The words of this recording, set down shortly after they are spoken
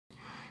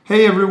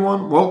Hey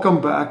everyone,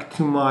 welcome back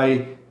to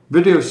my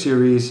video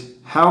series,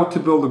 How to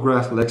Build a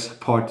Graflex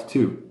Part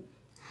 2.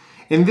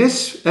 In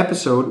this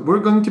episode, we're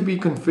going to be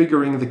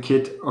configuring the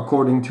kit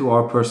according to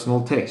our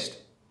personal taste.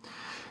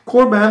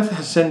 Corbanth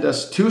has sent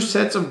us two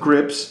sets of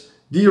grips,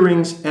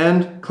 D-rings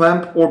and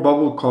clamp or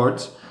bubble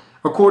cards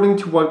according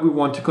to what we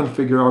want to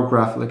configure our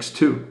Graflex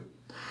to.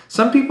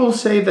 Some people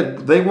say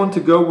that they want to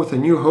go with a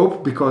New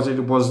Hope because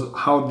it was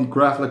how the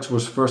Graflex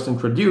was first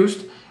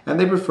introduced and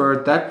they prefer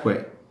it that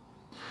way.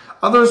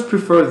 Others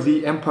prefer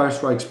the Empire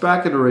Strikes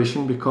Back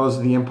iteration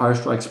because the Empire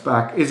Strikes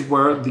Back is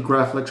where the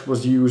Graflex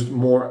was used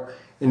more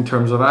in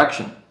terms of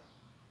action.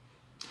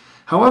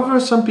 However,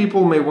 some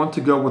people may want to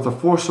go with The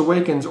Force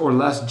Awakens or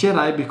Last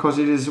Jedi because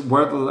it is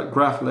where the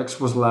Graflex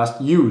was last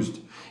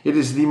used. It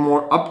is the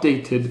more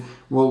updated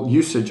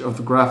usage of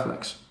the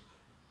Graflex.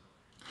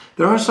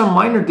 There are some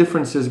minor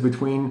differences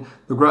between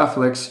the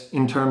Graflex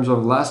in terms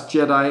of Last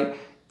Jedi,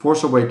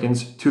 Force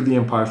Awakens to the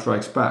Empire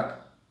Strikes Back.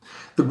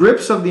 The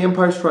grips of the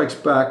Empire Strikes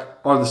Back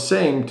are the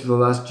same to the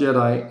Last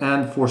Jedi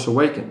and Force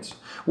Awakens,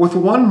 with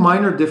one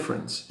minor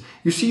difference.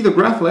 You see, the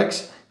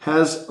Graflex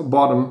has a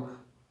bottom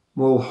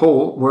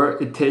hole where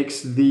it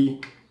takes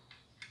the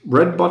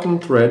red button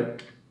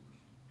thread,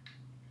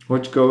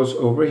 which goes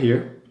over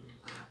here,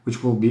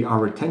 which will be our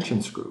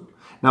retention screw.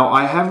 Now,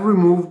 I have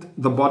removed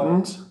the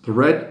buttons, the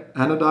red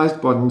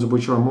anodized buttons,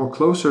 which are more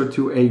closer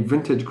to a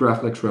vintage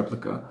Graflex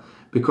replica,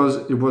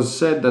 because it was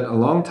said that a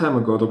long time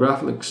ago the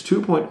Graflex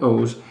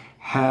 2.0s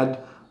had,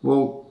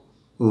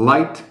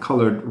 light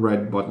colored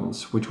red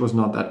buttons, which was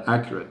not that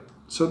accurate.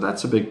 So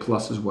that's a big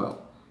plus as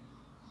well.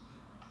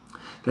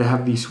 They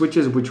have these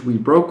switches which we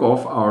broke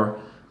off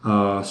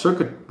our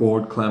circuit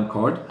board clamp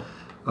card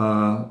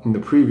in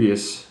the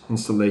previous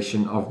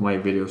installation of my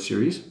video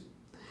series.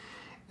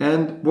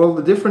 And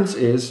the difference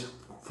is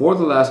for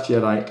the Last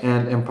Jedi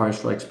and Empire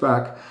Strikes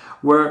Back,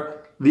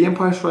 where the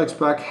Empire Strikes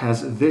Back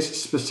has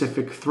this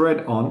specific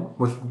thread on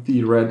with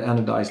the red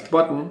anodized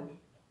button,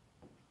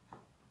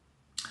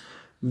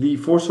 the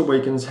Force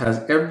Awakens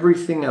has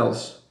everything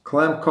else,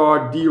 clamp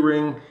card,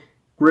 D-ring,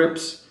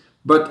 grips,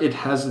 but it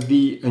has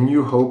the A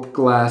New Hope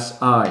glass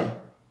eye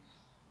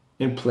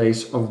in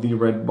place of the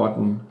red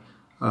button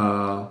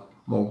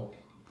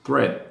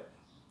thread.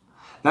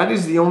 That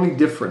is the only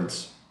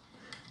difference.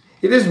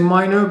 It is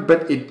minor,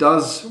 but it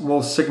does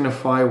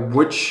signify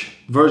which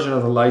version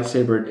of the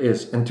lightsaber it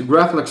is. And to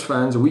Graflex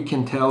fans, we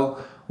can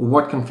tell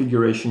what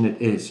configuration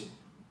it is.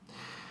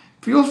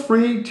 Feel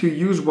free to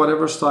use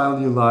whatever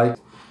style you like.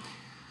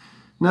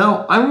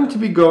 Now, I'm going to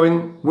be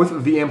going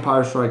with the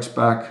Empire Strikes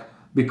Back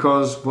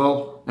because,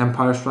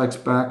 Empire Strikes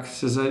Back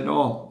says it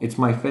all. It's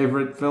my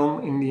favorite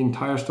film in the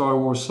entire Star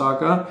Wars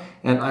saga,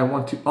 and I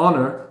want to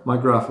honor my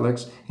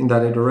Graflex in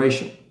that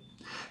iteration.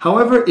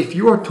 However, if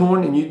you are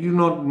torn and you do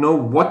not know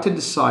what to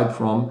decide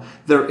from,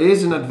 there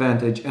is an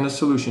advantage and a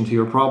solution to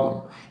your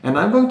problem. And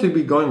I'm going to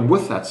be going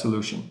with that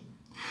solution.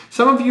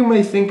 Some of you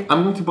may think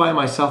I'm going to buy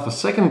myself a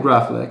second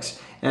Graflex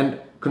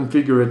and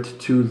configure it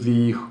to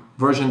the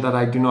version that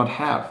I do not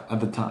have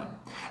at the time.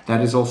 That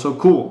is also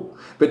cool.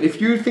 But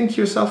if you think to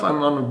yourself,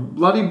 I'm on a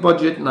bloody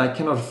budget and I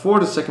cannot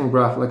afford a second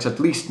Graflex, at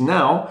least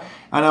now,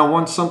 and I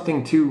want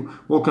something to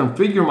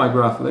configure my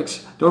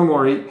Graflex, don't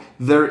worry,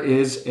 there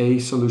is a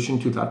solution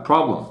to that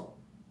problem.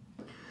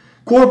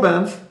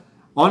 Corbanth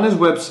on his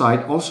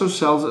website also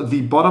sells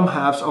the bottom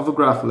halves of the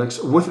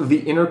Graflex with the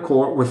inner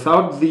core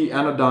without the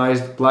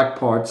anodized black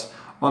parts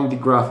on the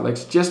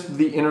Graflex, just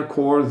the inner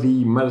core,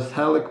 the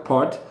metallic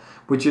part,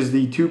 which is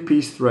the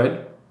two-piece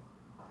thread,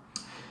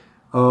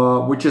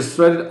 which is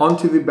threaded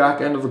onto the back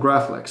end of the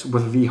Graflex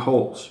with the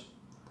holes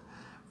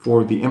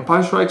for the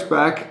Empire Strikes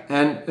Back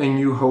and A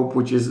New Hope,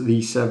 which is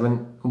the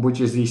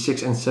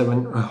 6 and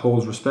 7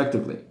 holes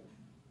respectively.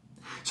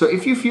 So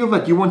if you feel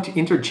that you want to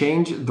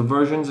interchange the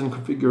versions and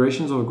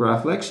configurations of the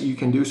Graflex, you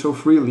can do so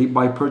freely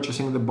by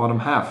purchasing the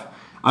bottom half.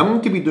 I'm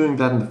going to be doing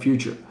that in the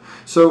future.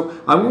 So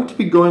I'm going to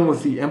be going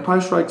with the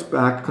Empire Strikes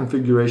Back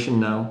configuration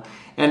now,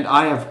 and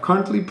I have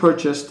currently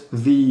purchased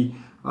the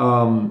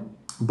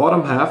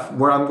bottom half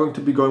where I'm going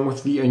to be going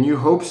with the A New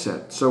Hope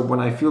set. So when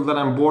I feel that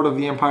I'm bored of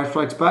the Empire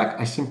Strikes Back,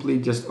 I simply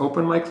just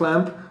open my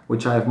clamp,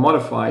 which I have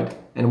modified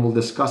and will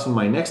discuss in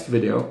my next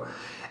video,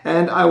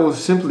 and I will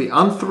simply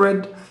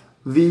unthread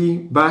the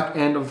back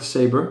end of the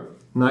saber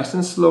nice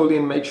and slowly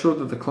and make sure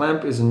that the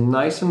clamp is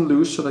nice and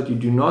loose so that you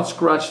do not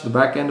scratch the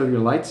back end of your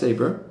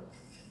lightsaber.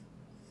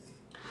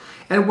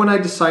 And when I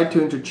decide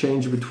to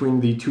interchange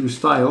between the two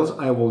styles,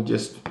 I will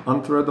just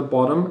unthread the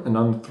bottom and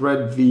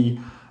unthread the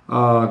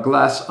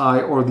glass eye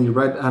or the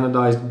red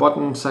anodized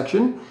button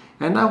section,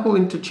 and I will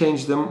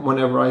interchange them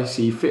whenever I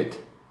see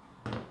fit.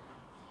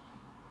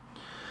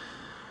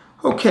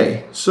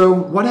 Okay, so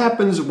what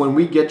happens when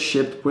we get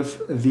shipped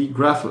with the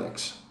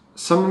Graflex?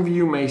 Some of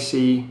you may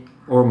see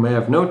or may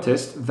have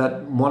noticed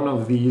that one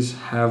of these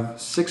have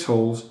 6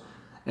 holes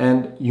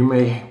and you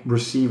may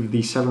receive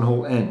the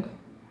 7-hole end.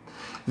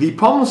 The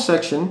pommel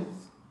section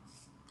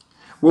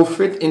will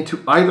fit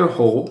into either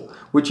hole,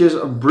 which is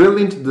a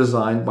brilliant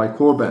design by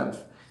Corbanth.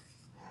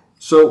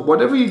 So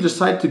whatever you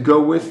decide to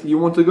go with, you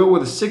want to go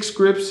with the 6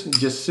 grips,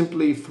 just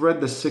simply thread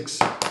the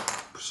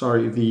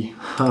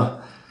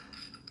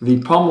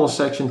the pommel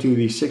section to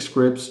the 6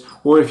 grips,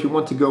 or if you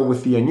want to go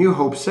with the A New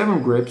Hope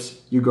 7 grips,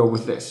 you go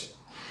with this.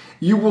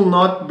 You will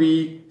not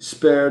be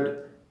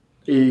spared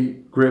a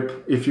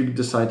grip if you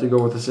decide to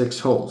go with the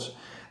 6 holes.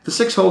 The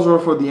 6 holes are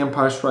for the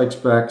Empire Strikes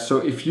Back, so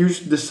if you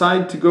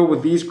decide to go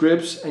with these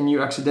grips and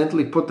you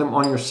accidentally put them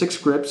on your 6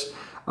 grips,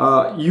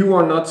 you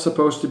are not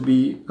supposed to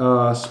be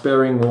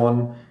sparing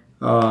one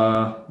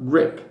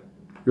grip.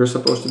 You're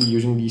supposed to be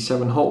using these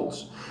 7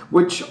 holes,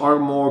 which are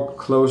more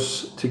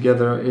close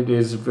together. It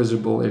is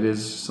visible, it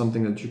is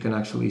something that you can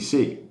actually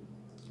see.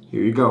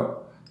 Here you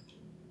go.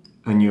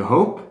 A New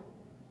Hope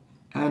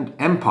and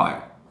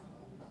Empire.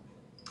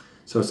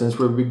 So since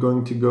we're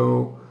going to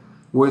go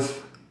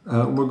with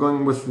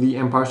the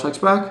Empire Strikes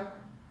Back,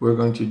 we're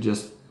going to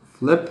just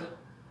flip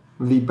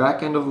the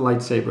back end of the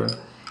lightsaber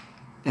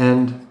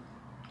and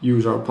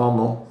use our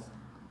pommel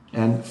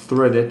and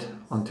thread it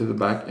onto the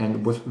back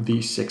end with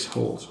these 6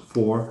 holes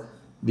for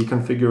the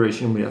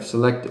configuration we have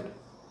selected.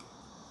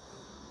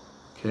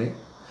 Okay,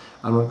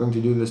 I'm not going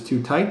to do this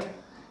too tight.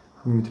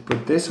 I'm going to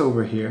put this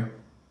over here.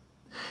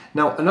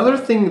 Now, another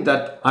thing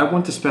that I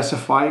want to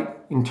specify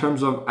in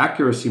terms of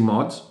accuracy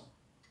mods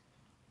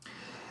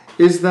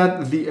is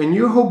that the A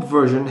New Hope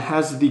version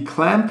has the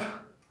clamp,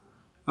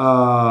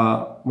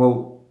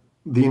 the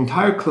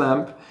entire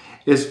clamp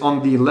is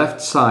on the left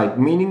side,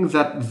 meaning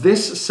that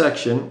this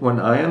section, when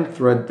I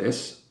unthread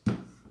this,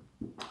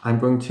 I'm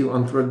going to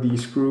unthread the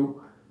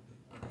screw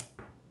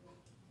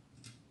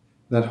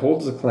that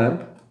holds the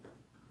clamp,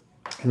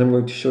 and I'm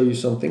going to show you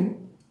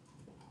something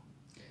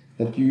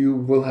that you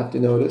will have to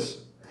notice.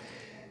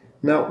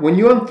 Now, when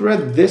you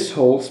unthread this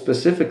hole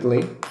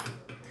specifically,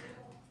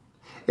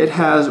 it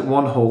has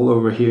one hole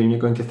over here, and you're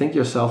going to think to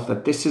yourself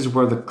that this is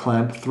where the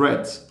clamp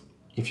threads,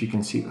 if you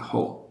can see the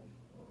hole.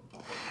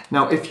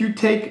 Now, if you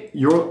take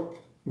your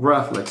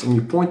Graflex and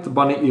you point the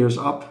bunny ears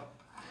up,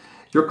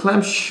 your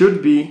clamp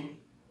should be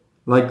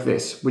like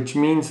this, which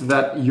means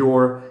that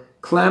your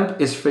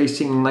clamp is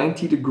facing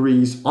 90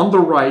 degrees on the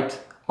right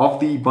of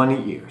the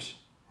bunny ears.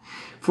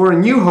 For A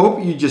New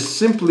Hope, you just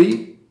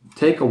simply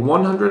take a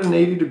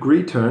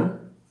 180-degree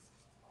turn,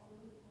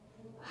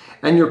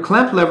 and your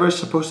clamp lever is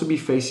supposed to be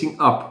facing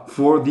up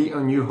for the A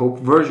New Hope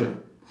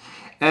version.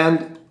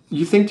 And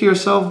you think to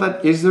yourself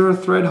that, is there a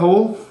thread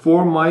hole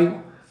for my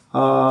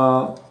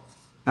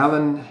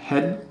Allen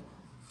head?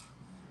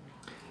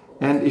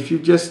 And if you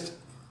just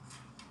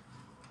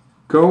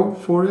go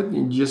for it,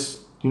 you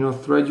just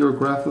thread your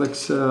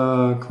Graflex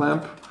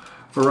clamp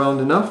around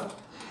enough,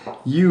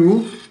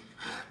 you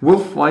will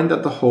find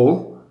that the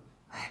hole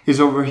is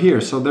over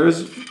here. So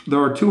there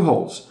are 2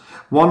 holes,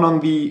 one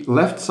on the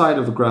left side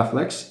of the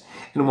Graflex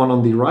and one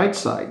on the right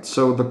side.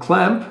 So the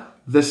clamp,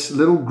 this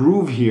little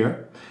groove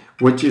here,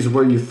 which is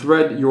where you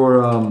thread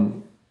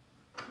your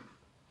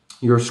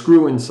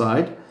screw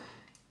inside,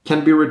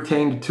 can be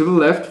retained to the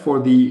left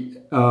for the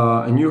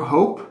A New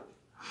Hope,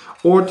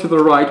 or to the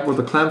right where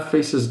the clamp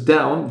faces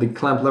down, the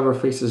clamp lever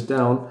faces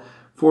down,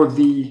 for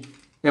the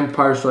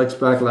Empire Strikes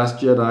Back, Last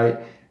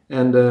Jedi,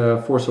 and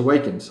Force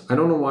Awakens. I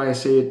don't know why I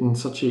say it in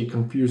such a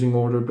confusing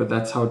order, but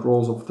that's how it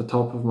rolls off the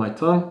top of my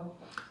tongue.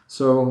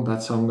 So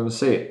that's how I'm going to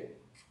say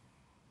it.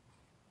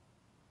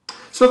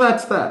 So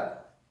that's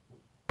that.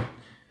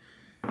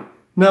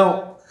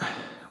 Now,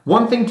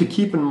 one thing to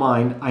keep in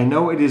mind, I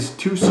know it is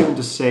too soon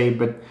to say,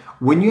 but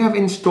when you have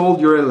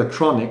installed your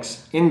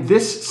electronics, in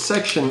this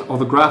section of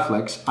the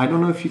Graflex, I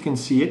don't know if you can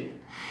see it,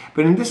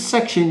 but in this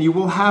section you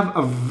will have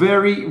a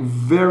very,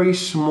 very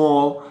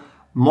small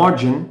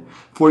margin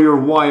for your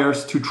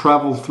wires to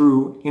travel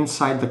through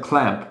inside the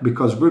clamp,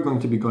 because we're going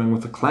to be going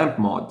with the clamp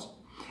mods.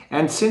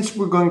 And since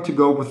we're going to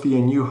go with the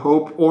A New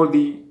Hope or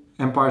the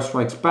Empire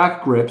Strikes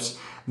Back grips,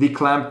 the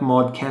clamp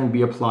mod can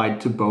be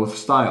applied to both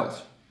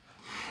styles.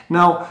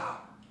 Now,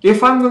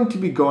 if I'm going to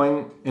be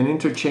going and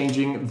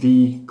interchanging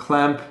the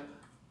clamp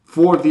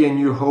for the A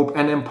New Hope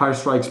and Empire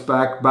Strikes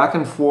back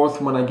and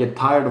forth when I get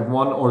tired of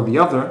one or the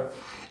other,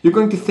 you're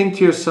going to think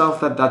to yourself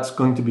that that's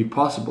going to be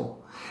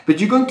possible. But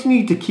you're going to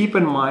need to keep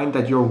in mind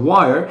that your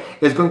wire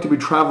is going to be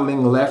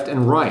traveling left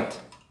and right,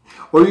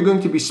 or you're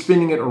going to be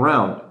spinning it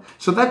around.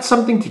 So that's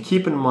something to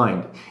keep in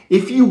mind.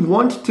 If you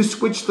want to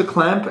switch the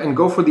clamp and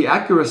go for the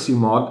accuracy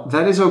mod,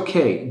 that is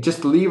okay.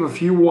 Just leave a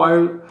few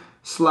wire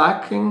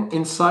slacking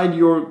inside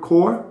your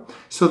core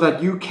so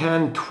that you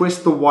can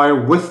twist the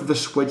wire with the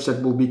switch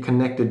that will be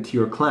connected to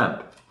your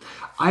clamp.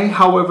 I,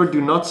 however, do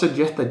not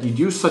suggest that you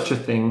do such a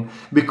thing,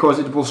 because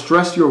it will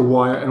stress your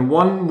wire, and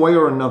one way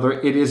or another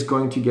it is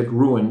going to get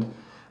ruined.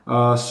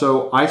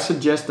 So I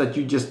suggest that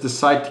you just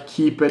decide to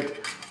keep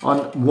it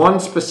on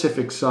one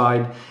specific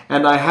side.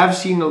 And I have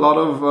seen a lot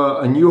of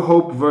A New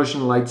Hope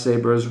version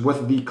lightsabers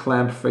with the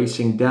clamp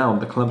facing down,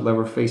 the clamp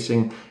lever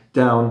facing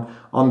down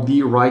on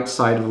the right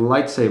side of the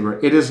lightsaber.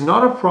 It is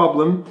not a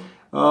problem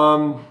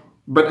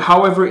But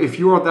however, if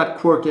you are that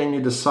quirky and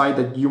you decide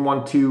that you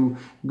want to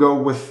go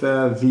with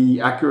the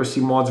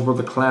accuracy mods where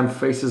the clamp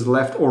faces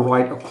left or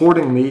right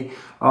accordingly,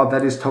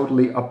 that is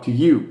totally up to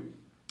you.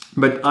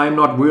 But I'm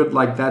not weird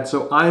like that,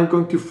 so I'm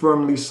going to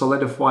firmly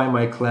solidify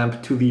my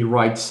clamp to the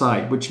right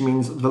side, which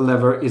means the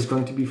lever is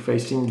going to be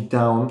facing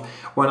down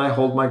when I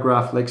hold my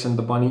Graflex and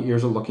the bunny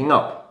ears are looking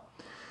up.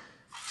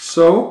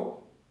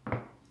 So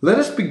let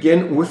us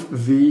begin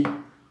with the,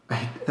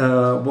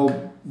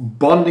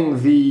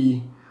 bonding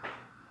the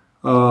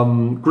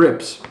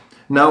grips.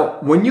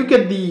 Now, when you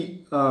get the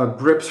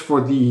grips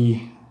for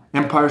the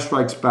Empire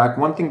Strikes Back,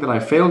 one thing that I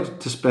failed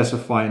to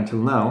specify until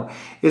now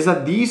is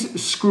that these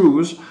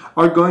screws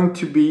are going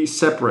to be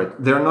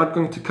separate. They're not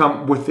going to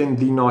come within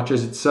the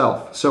notches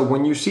itself. So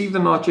when you see the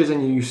notches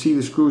and you see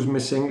the screws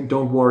missing,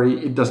 don't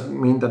worry, it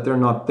doesn't mean that they're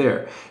not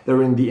there.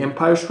 They're in the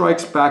Empire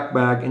Strikes Back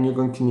bag, and you're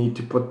going to need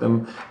to put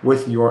them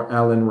with your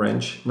Allen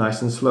wrench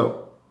nice and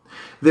slow.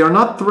 They are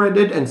not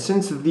threaded, and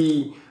since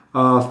the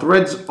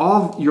threads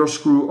of your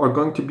screw are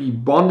going to be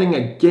bonding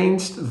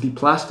against the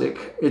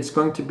plastic, it's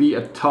going to be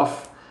a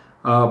tough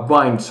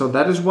bind. So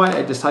that is why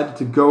I decided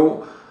to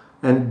go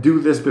and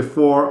do this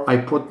before I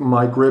put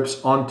my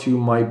grips onto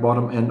my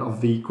bottom end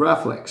of the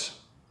Graflex.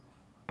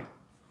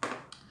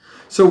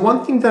 So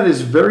one thing that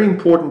is very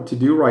important to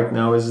do right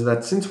now is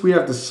that since we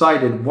have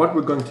decided what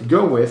we're going to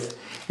go with,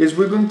 is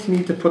we're going to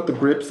need to put the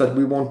grips that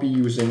we won't be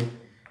using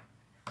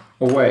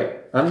away.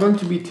 I'm going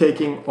to be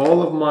taking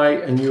all of my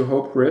A New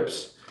Hope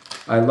grips.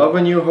 I love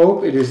A New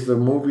Hope. It is the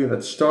movie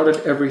that started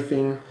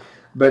everything,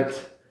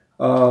 but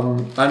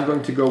I'm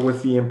going to go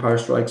with the Empire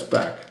Strikes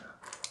Back.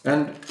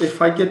 And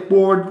if I get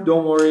bored,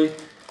 don't worry.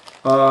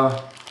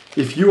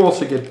 If you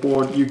also get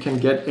bored, you can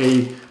get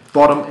a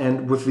bottom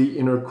end with the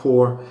inner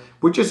core,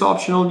 which is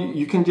optional.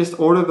 You can just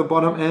order the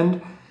bottom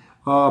end,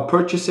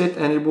 purchase it,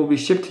 and it will be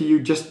shipped to you,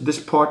 just this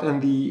part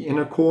and the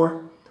inner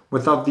core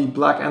without the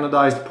black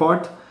anodized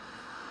part.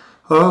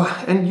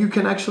 And you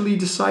can actually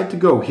decide to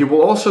go. He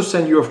will also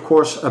send you, of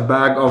course, a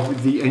bag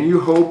of the A New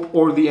Hope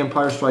or the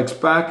Empire Strikes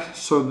Back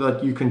so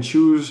that you can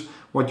choose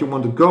what you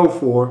want to go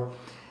for.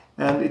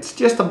 And it's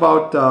just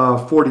about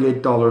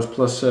 $48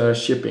 plus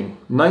shipping.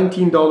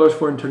 $19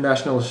 for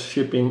international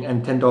shipping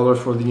and $10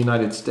 for the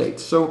United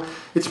States. So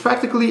it's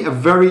practically a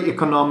very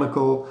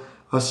economical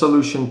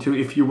solution to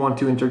if you want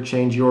to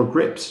interchange your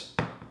grips.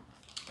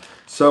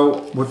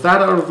 So with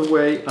that out of the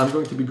way, I'm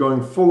going to be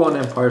going full on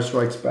Empire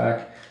Strikes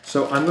Back.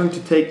 So I'm going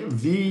to take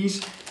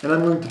these and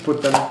I'm going to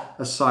put them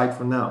aside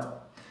for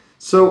now.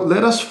 So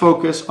let us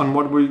focus on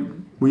what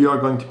we are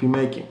going to be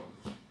making.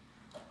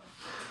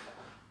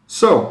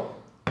 So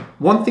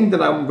one thing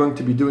that I'm going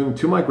to be doing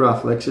to my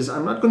Graflex is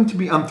I'm not going to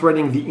be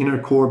unthreading the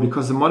inner core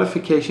because the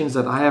modifications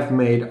that I have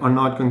made are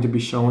not going to be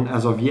shown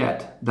as of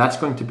yet. That's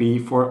going to be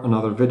for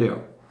another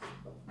video.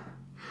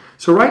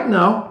 So right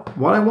now,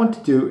 what I want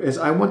to do is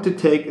I want to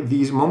take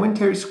these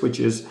momentary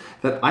switches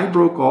that I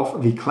broke off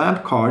the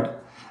clamp card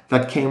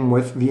that came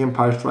with the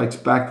Empire Strikes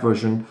Back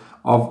version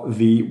of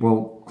the,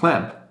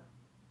 clamp.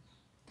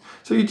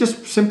 So you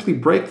just simply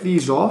break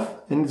these off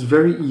and it's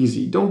very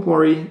easy. Don't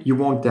worry, you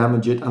won't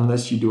damage it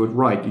unless you do it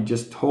right. You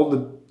just hold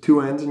the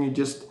two ends and you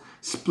just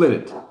split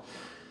it.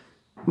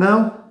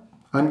 Now,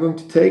 I'm going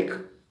to take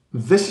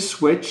this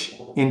switch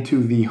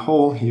into the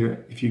hole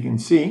here, if you can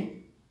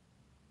see.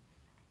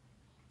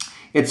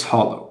 It's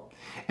hollow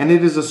and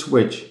it is a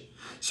switch.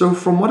 So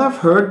from what I've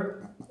heard,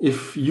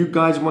 if you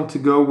guys want to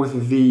go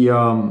with the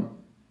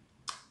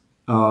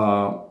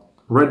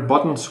red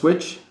button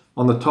switch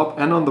on the top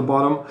and on the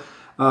bottom,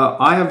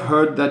 I have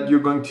heard that you're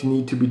going to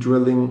need to be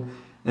drilling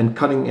and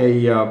cutting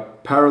a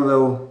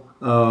parallel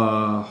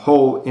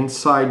hole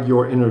inside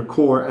your inner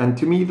core. And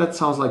to me, that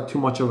sounds like too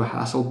much of a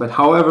hassle. But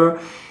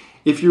however,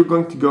 if you're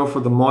going to go for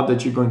the mod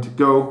that you're going to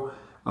go,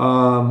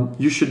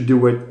 you should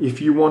do it. If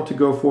you want to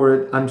go for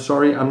it, I'm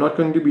sorry, I'm not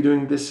going to be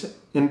doing this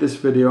in this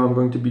video. I'm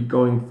going to be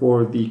going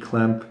for the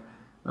clamp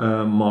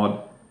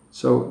mod.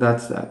 So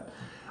that's that.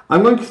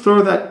 I'm going to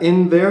throw that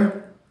in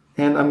there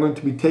and I'm going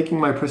to be taking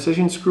my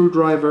precision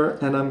screwdriver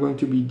and I'm going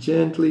to be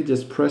gently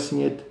just pressing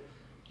it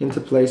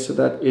into place so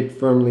that it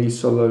firmly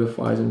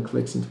solidifies and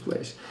clicks into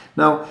place.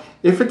 Now,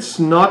 if it's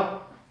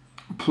not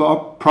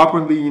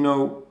properly, I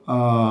don't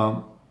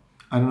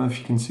know if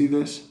you can see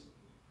this,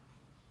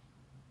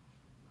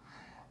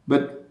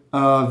 but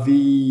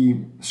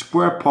the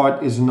square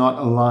part is not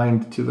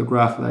aligned to the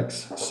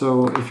Graflex.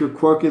 So if you're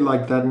quirky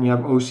like that and you have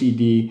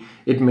OCD,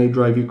 it may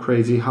drive you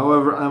crazy.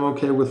 However, I'm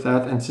okay with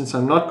that. And since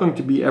I'm not going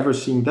to be ever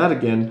seeing that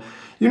again,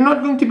 you're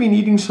not going to be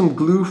needing some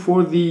glue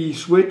for the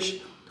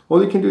switch.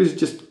 All you can do is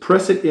just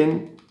press it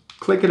in,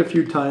 click it a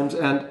few times,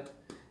 and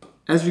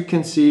as you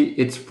can see,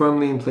 it's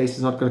firmly in place. It's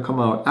not going to come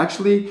out.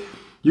 Actually,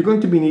 you're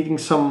going to be needing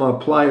some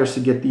pliers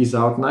to get these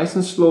out nice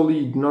and slowly.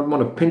 You do not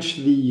want to pinch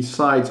the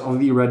sides of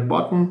the red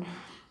button.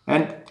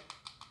 And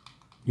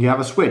you have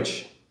a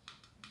switch.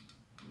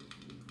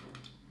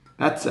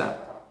 That's it.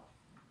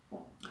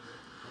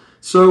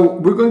 So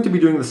we're going to be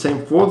doing the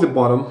same for the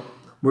bottom.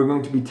 We're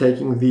going to be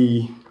taking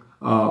the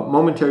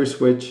momentary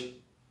switch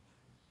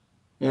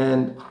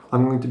and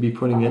I'm going to be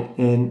putting it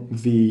in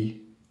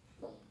the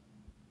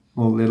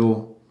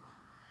little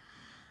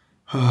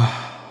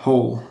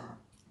hole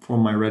for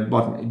my red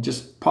button. It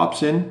just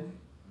pops in.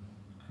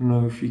 I don't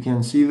know if you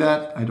can see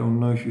that. I don't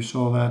know if you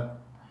saw that.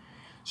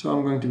 So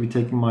I'm going to be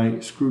taking my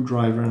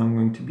screwdriver and I'm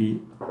going to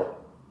be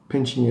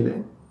pinching it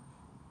in.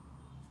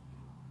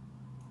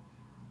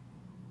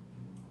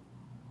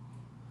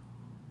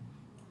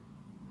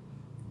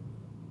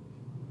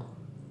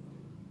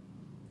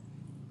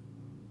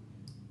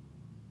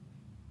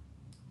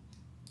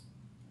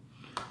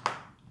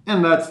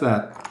 And that's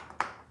that.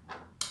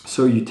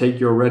 So you take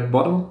your red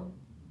bottom,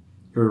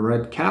 your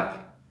red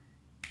cap,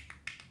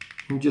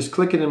 and just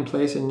click it in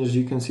place, and as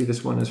you can see,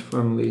 this one is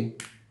firmly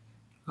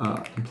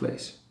in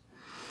place.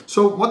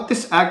 So what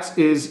this acts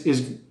is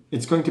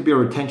it's going to be a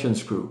retention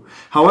screw.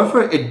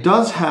 However, it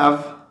does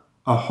have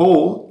a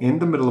hole in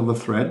the middle of the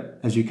thread,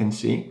 as you can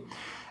see.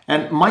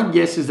 And my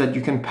guess is that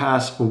you can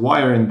pass a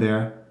wire in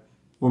there,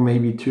 or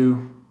maybe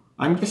two.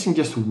 I'm guessing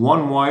just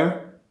one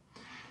wire,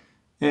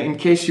 in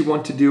case you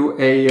want to do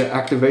a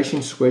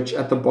activation switch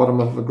at the bottom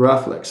of the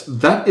Graflex.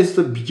 That is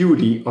the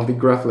beauty of the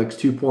Graflex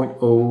 2.0,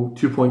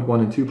 2.1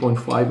 and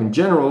 2.5 in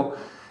general.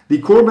 The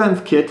core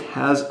band kit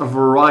has a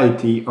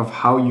variety of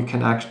how you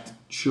can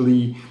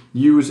actually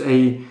use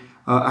a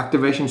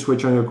activation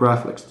switch on your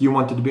Graflex. Do you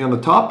want it to be on the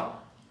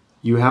top?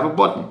 You have a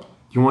button.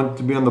 You want it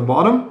to be on the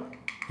bottom?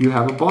 You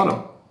have a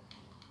bottom.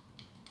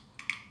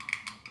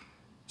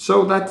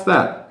 So that's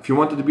that. If you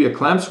want it to be a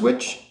clamp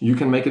switch, you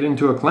can make it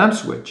into a clamp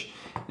switch.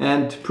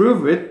 And to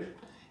prove it,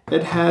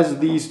 it has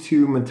these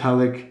two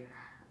metallic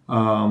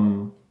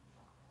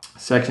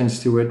sections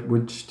to it,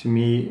 which to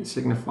me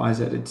signifies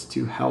that it's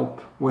to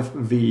help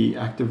with the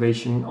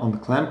activation on the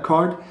clamp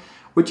card,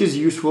 which is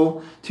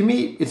useful. To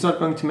me, it's not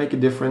going to make a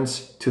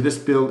difference. To this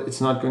build,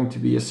 it's not going to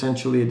be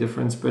essentially a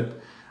difference, but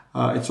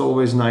it's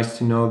always nice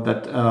to know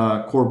that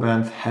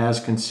Coreband has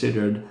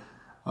considered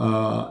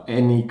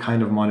any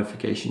kind of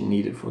modification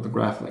needed for the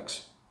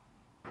Graflex.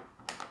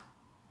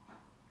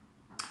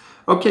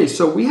 Okay,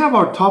 so we have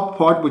our top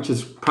part, which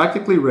is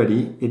practically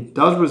ready. It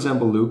does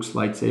resemble Luke's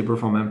lightsaber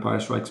from Empire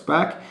Strikes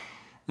Back,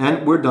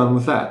 and we're done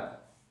with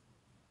that.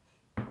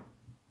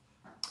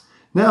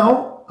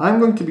 Now, I'm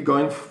going to be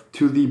going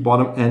to the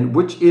bottom end,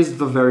 which is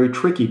the very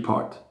tricky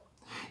part.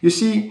 You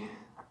see,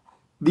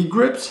 the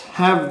grips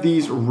have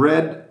these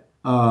red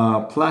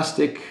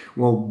plastic,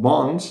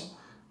 bonds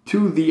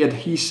to the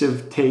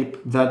adhesive tape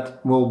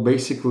that will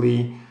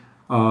basically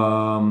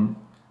bond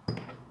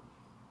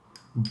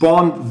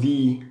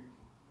the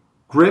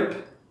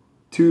grip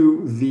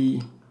to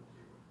the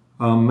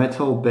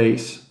metal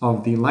base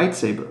of the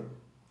lightsaber.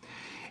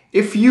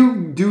 If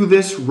you do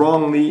this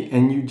wrongly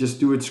and you just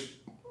do it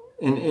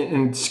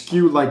and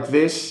skew like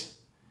this,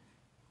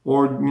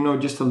 or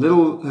just a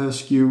little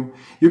skew,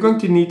 you're going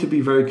to need to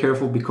be very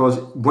careful, because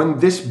when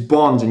this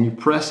bonds and you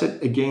press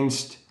it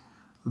against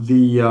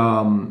the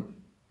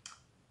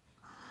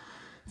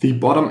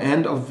bottom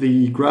end of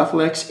the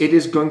Graflex, it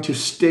is going to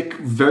stick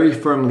very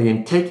firmly,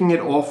 and taking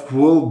it off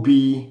will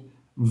be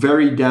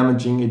very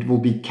damaging. It will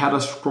be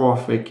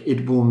catastrophic.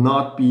 It will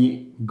not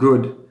be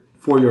good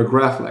for your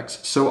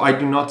Graflex. So I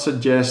do not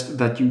suggest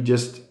that you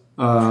just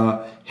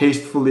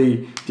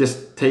hastily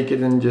just take it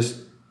and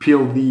just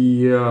peel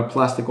the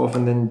plastic off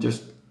and then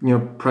just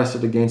press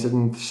it against it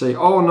and say,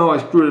 oh no, I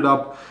screwed it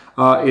up.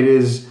 It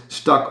is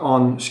stuck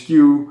on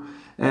skew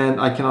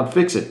and I cannot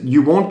fix it.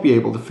 You won't be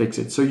able to fix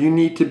it. So you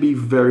need to be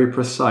very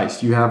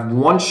precise. You have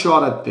one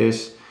shot at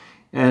this,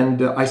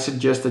 and I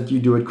suggest that you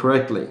do it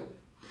correctly.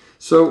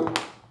 So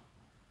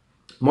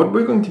what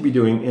we're going to be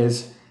doing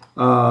is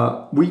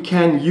we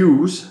can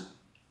use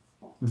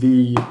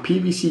the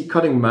PVC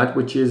cutting mat,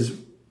 which is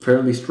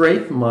fairly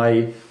straight.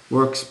 My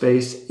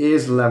workspace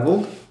is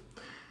leveled,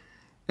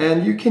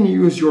 and you can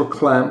use your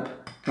clamp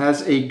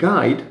as a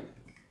guide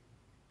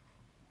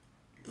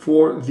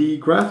for the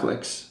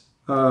Graflex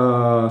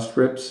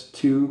strips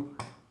to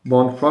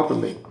bond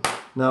properly.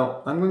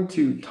 Now I'm going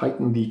to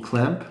tighten the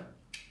clamp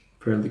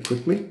fairly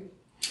quickly.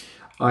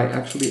 I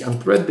actually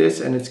unthread this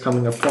and it's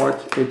coming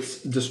apart.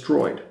 It's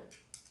destroyed.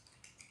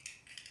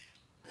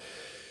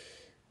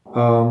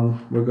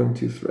 We're going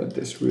to thread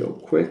this real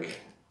quick.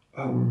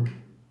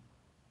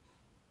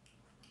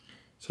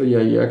 So yeah,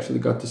 you actually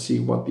got to see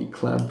what the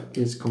clamp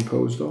is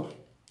composed of.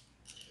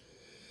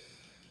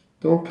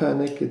 Don't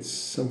panic, it's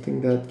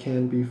something that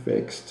can be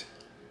fixed.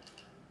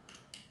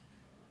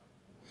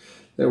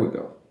 There we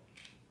go.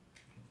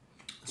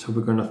 So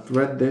we're going to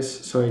thread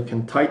this so it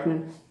can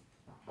tighten.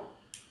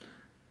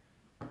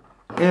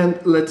 And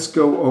let's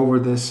go over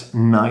this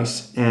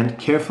nice and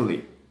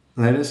carefully.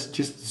 Let us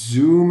just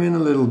zoom in a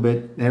little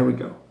bit. There we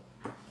go.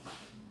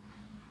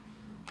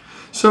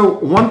 So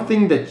one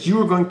thing that you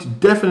are going to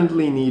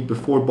definitely need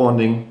before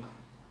bonding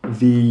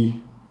the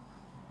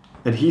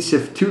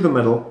adhesive to the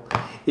metal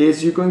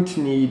is you're going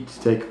to need to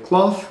take a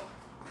cloth,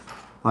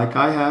 like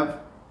I have,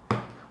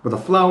 with the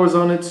flowers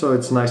on it, so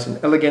it's nice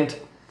and elegant.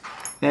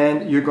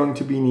 And you're going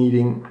to be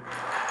needing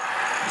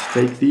to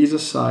take these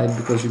aside,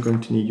 because you're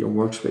going to need your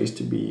workspace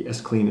to be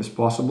as clean as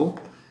possible.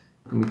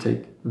 And we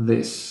take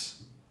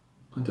this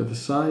onto the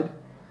side.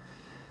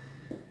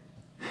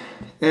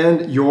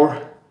 And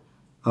your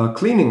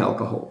cleaning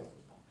alcohol.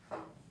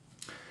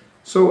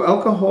 So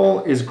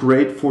alcohol is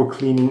great for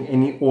cleaning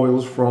any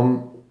oils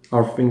from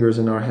our fingers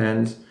and our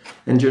hands,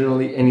 and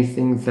generally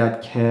anything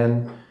that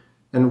can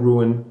and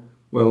ruin,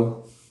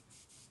 well,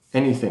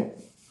 anything.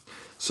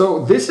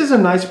 So this is a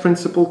nice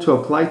principle to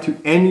apply to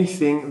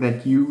anything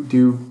that you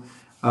do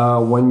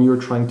when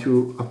you're trying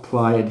to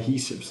apply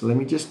adhesive. So let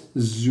me just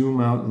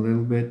zoom out a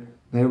little bit.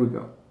 There we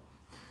go.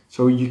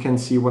 So you can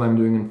see what I'm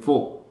doing in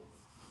full.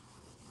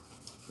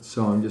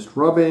 So I'm just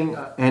rubbing,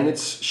 and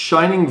it's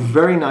shining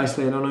very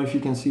nicely. I don't know if you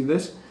can see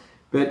this,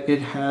 but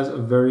it has a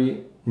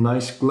very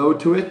nice glow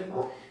to it.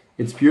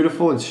 It's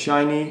beautiful, it's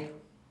shiny,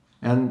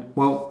 and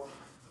well,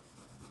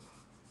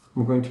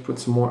 I'm going to put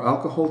some more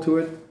alcohol to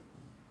it.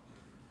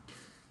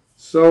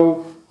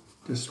 So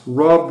just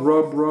rub,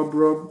 rub, rub,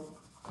 rub.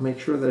 Make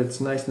sure that it's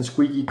nice and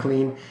squeaky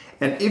clean.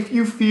 And if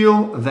you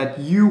feel that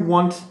you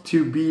want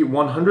to be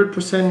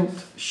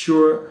 100%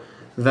 sure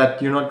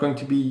that you're not going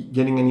to be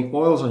getting any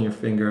oils on your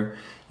finger,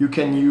 you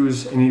can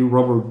use any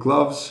rubber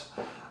gloves,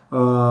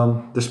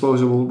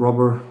 disposable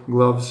rubber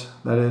gloves,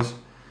 that is,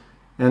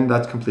 and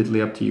that's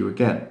completely up to you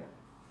again.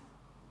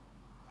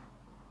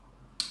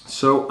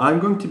 So I'm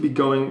going to be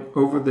going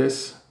over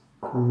this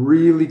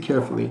really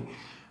carefully.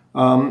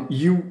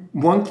 You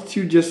want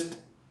to just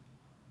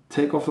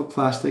take off the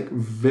plastic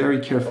very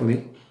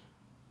carefully.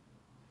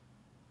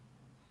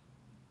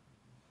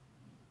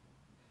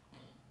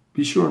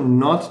 Be sure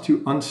not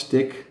to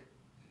unstick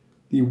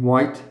the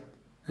white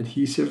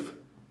adhesive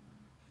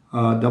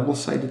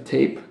double-sided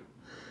tape.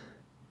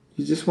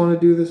 You just want to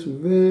do this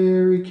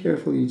very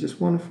carefully. You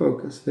just want to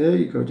focus. There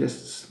you go.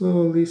 Just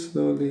slowly,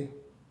 slowly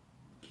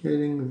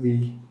getting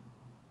the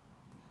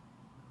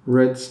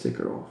red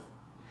sticker off.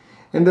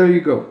 And there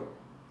you go.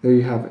 There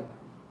you have it.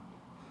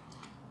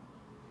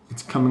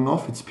 It's coming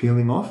off. It's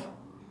peeling off.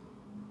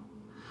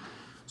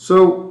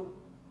 So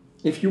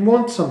if you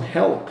want some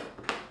help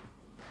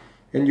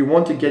and you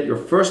want to get your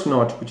first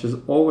notch, which is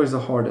always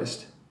the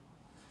hardest,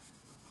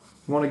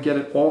 you want to get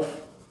it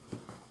off.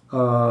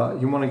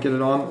 You want to get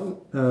it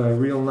on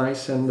real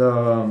nice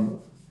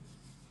and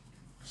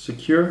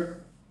secure.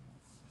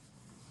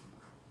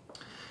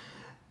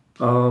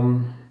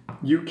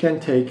 You can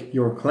take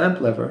your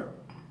clamp lever,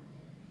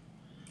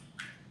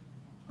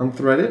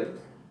 unthread it,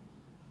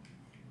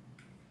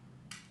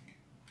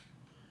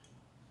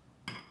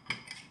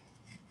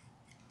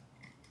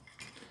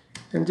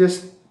 and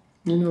just,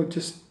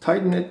 just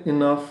tighten it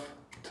enough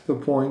to the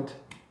point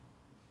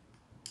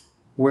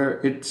where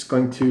it's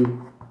going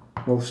to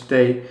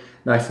stay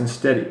nice and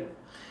steady.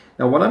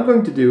 Now what I'm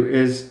going to do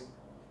is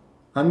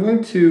I'm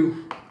going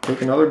to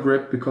take another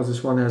grip because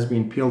this one has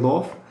been peeled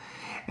off,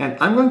 and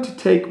I'm going to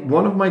take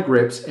one of my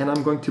grips and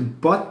I'm going to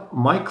butt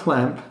my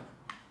clamp.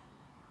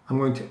 I'm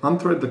going to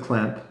unthread the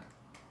clamp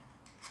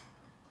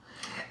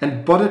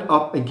and butt it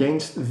up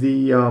against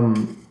the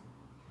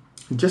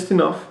just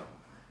enough.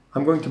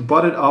 I'm going to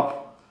butt it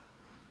up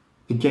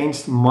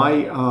against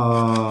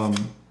my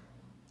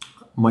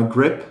my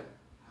grip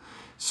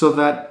so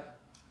that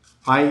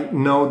I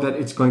know that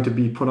it's going to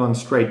be put on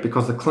straight,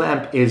 because the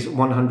clamp is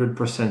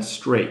 100%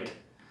 straight.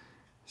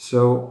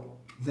 So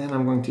then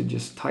I'm going to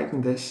just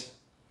tighten this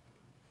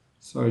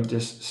so it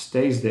just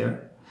stays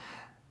there.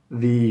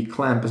 The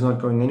clamp is not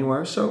going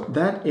anywhere. So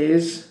that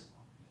is,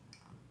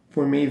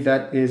 for me,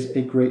 that is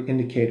a great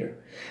indicator.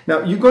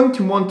 Now you're going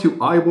to want to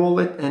eyeball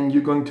it, and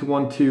you're going to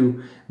want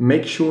to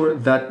make sure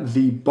that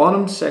the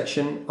bottom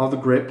section of the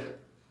grip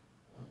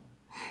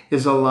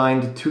is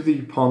aligned to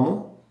the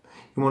pommel.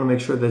 You want to make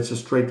sure that it's a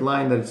straight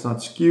line, that it's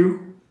not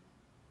skew.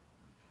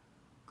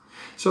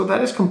 So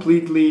that is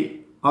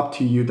completely up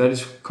to you. That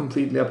is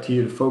completely up to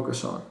you to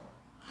focus on.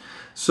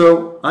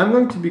 So I'm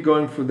going to be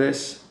going for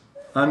this.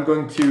 I'm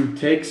going to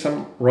take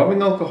some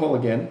rubbing alcohol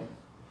again.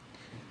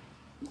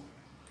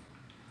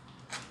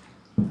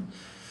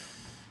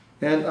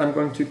 And I'm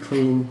going to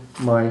clean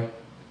my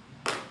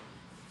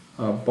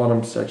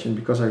bottom section,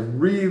 because I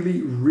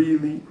really,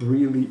 really,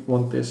 really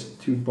want this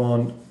to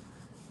bond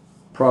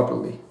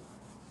properly.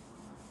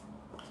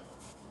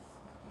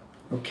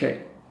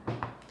 Okay,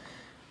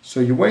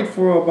 so you wait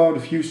for about a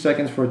few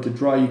seconds for it to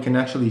dry. You can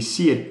actually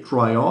see it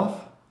dry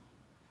off,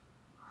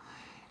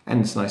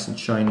 and it's nice and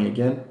shiny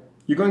again.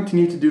 You're going to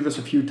need to do this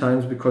a few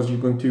times because you're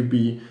going to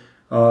be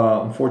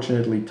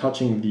unfortunately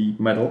touching the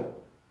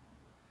metal.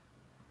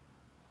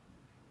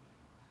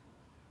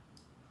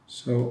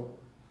 So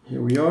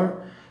here we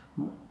are.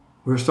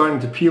 We're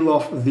starting to peel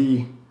off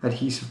the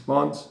adhesive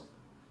bonds.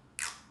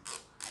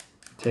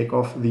 Take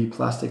off the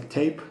plastic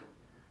tape.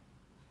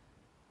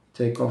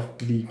 Take off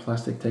the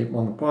plastic tape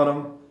on the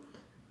bottom,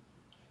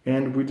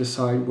 and we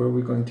decide where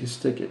we're going to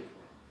stick it.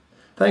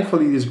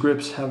 Thankfully, these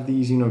grips have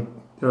these,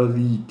 they're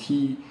the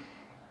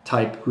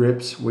T-type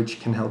grips,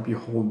 which can help you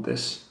hold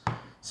this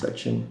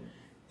section.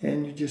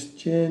 And you just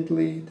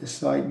gently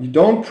decide. You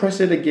don't press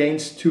it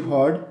against too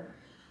hard.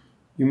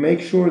 You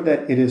make sure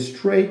that it is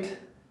straight.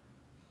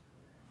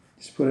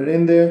 Just put it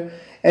in there.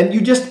 And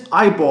you just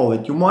eyeball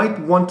it. You might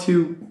want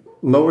to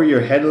lower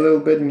your head a little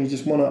bit and you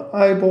just want to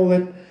eyeball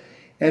it.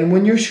 And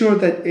when you're sure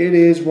that it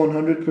is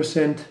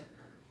 100%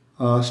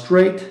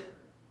 straight,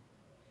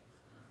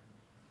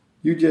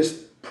 you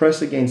just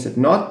press against it.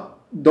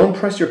 Don't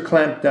press your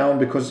clamp down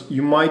because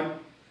you might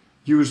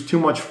use too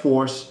much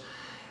force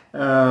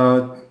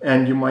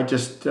and you might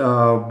just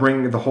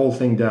bring the whole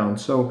thing down.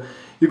 So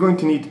you're going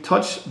to need to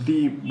touch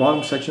the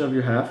bottom section of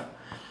your half,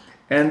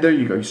 and there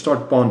you go. You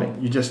start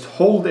bonding. You just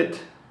hold it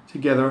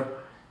together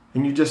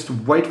and you just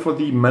wait for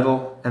the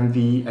metal and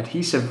the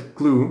adhesive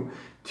glue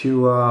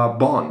to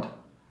bond.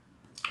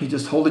 You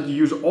just hold it, you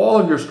use all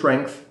of your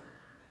strength,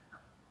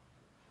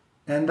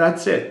 and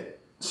that's it.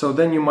 So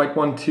then you might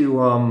want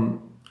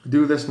to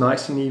do this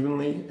nice and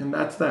evenly, and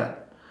that's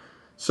that.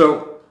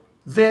 So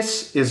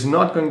this is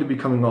not going to be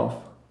coming off.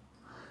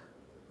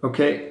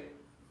 Okay,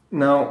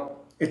 now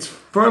it's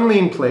firmly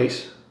in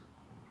place,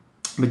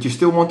 but you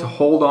still want to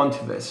hold on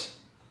to this.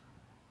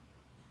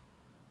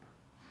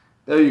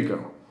 There you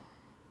go.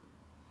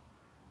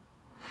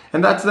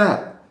 And that's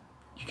that.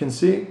 You can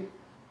see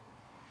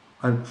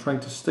I'm trying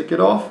to stick it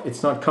off.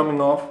 It's not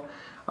coming off.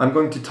 I'm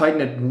going to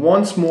tighten it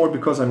once more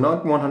because I'm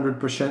not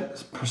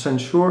 100%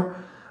 sure.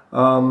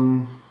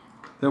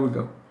 There we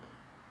go.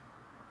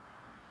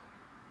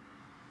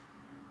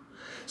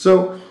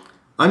 So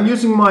I'm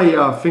using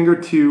my finger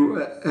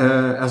to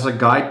as a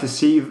guide to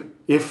see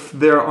if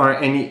there are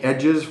any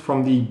edges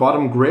from the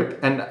bottom grip,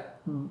 and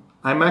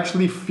I'm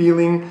actually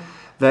feeling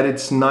that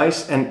it's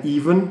nice and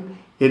even.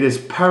 It is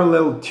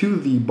parallel to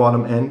the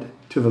bottom end,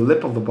 to the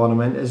lip of the bottom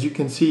end. As you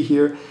can see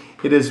here,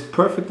 it is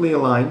perfectly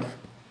aligned.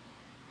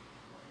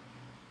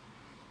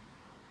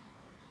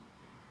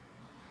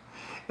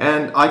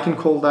 And I can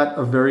call that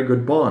a very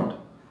good bond.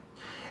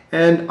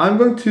 And I'm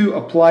going to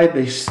apply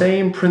the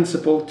same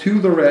principle to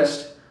the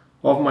rest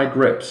of my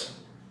grips.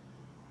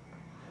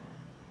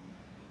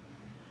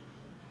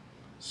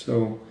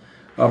 So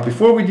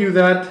before we do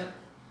that,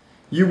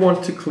 you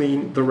want to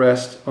clean the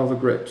rest of the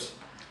grips.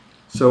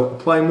 So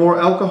apply more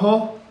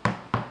alcohol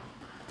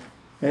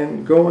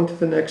and go on to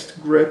the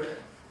next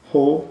grip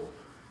hole.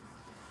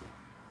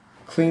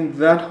 Clean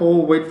that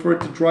hole, wait for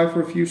it to dry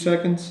for a few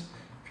seconds.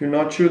 If you're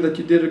not sure that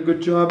you did a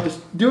good job,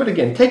 just do it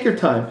again. Take your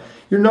time.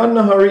 You're not in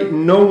a hurry.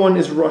 No one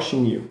is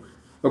rushing you.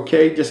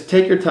 Okay, just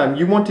take your time.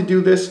 You want to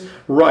do this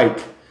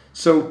right.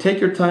 So take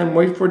your time,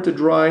 wait for it to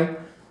dry.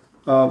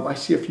 I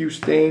see a few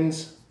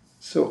stains,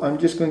 so I'm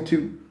just going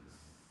to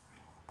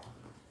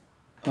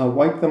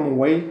wipe them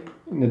away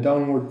in a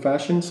downward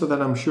fashion so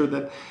that I'm sure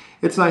that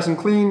it's nice and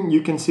clean.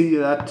 You can see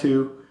that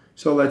too.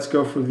 So let's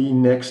go for the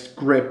next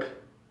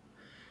grip.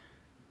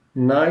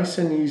 Nice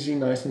and easy,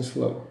 nice and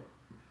slow.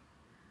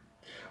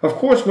 Of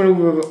course,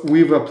 when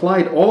we've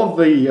applied all of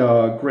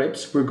the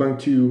grips, we're going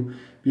to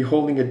be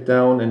holding it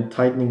down and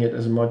tightening it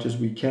as much as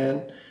we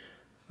can,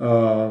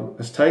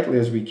 as tightly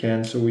as we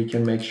can, so we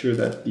can make sure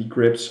that the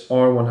grips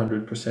are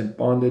 100%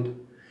 bonded.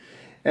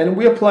 And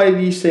we apply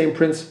the same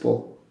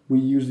principle. We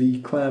use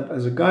the clamp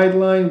as a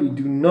guideline. We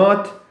do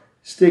not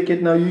stick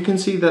it. Now you can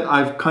see that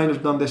I've kind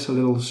of done this a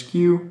little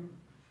skew.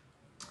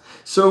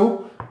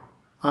 So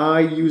I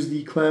use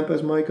the clamp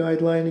as my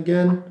guideline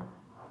again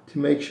to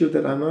make sure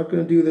that I'm not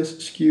going to do this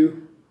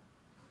skew.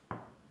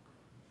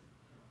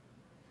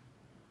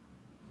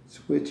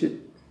 Switch it,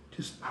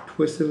 just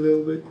twist it a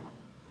little bit.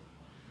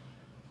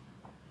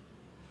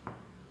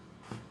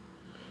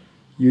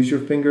 Use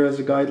your finger as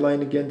a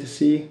guideline again to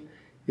see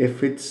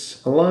if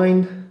it's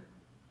aligned.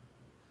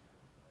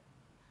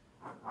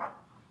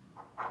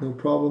 No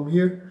problem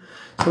here.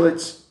 So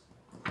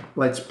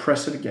let's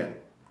press it again.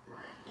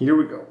 Here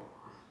we go.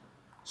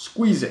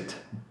 Squeeze it,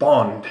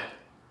 bond.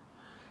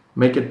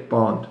 Make it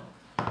bond.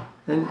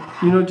 And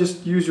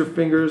just use your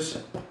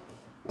fingers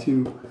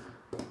to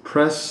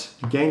press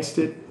against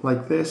it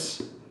like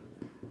this.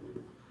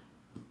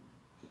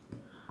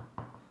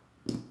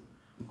 And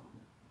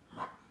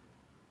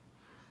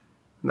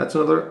that's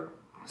another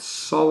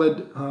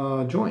solid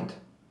joint.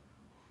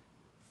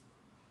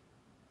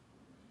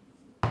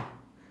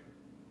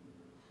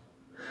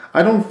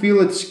 I don't feel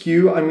it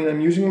skew. I mean,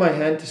 I'm using my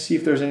hand to see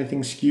if there's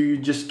anything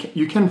skew.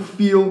 You can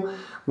feel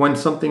when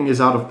something is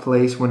out of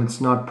place, when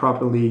it's not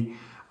properly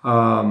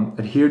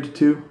adhered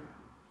to.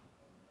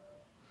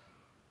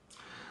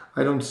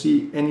 I don't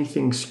see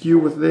anything skew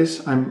with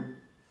this. I'm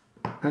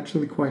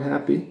actually quite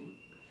happy.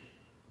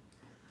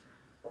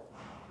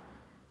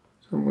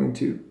 So I'm going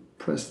to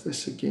press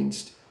this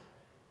against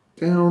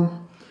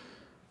down.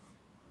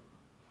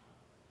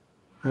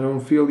 I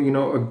don't feel,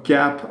 a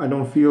gap. I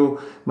don't feel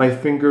my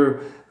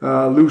finger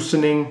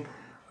loosening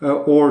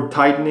or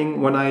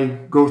tightening when I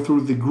go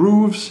through the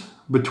grooves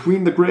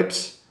between the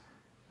grips.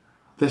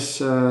 This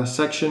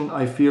section,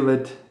 I feel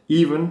it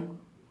even,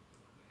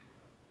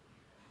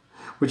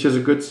 which is a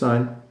good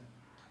sign.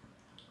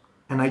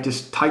 And I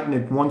just tighten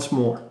it once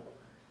more.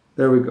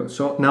 There we go.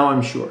 So now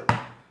I'm sure.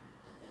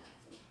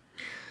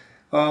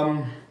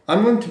 I'm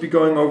going to be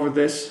going over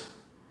this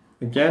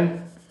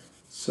again.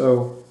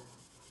 So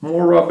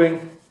more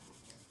rubbing.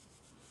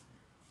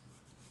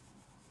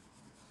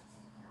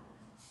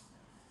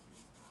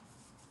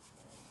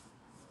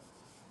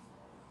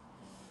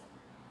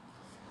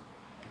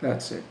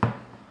 That's it.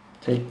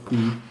 Take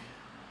the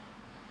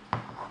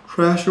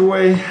trash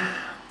away.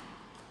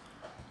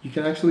 You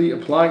can actually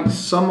apply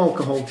some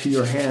alcohol to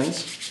your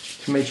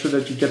hands to make sure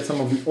that you get some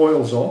of the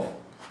oils off.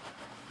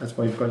 That's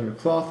why you've got your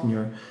cloth and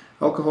your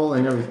alcohol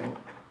and everything.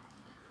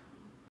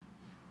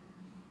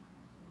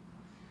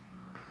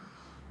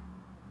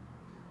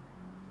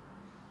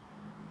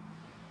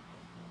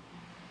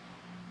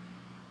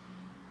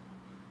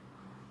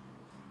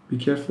 Be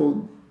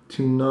careful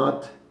to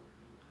not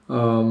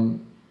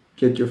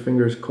get your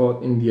fingers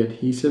caught in the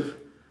adhesive.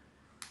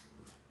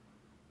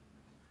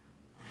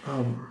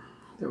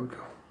 There we go.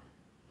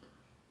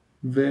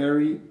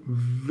 Very,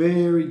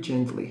 very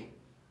gently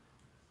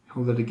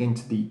hold it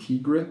against the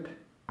T-grip.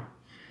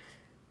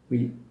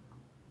 We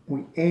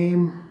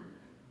aim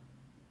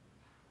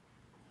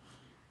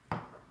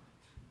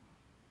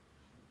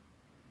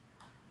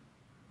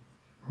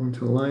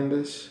to align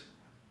this.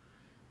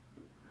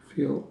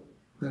 Feel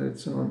that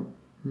it's on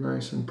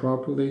nice and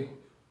properly.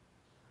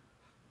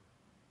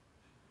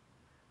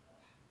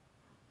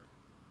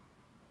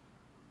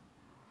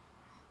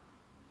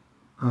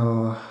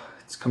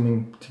 It's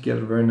coming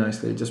together very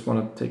nicely. I just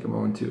want to take a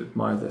moment to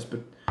admire this,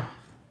 but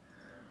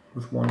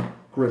with one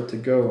grip to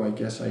go, I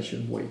guess I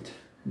should wait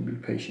and be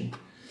patient.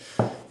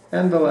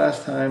 And the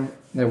last time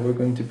that we're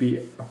going to be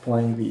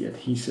applying the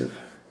adhesive.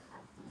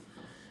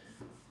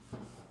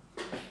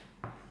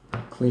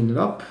 Clean it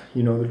up,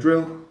 you know the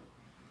drill,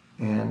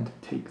 and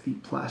take the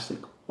plastic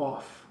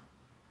off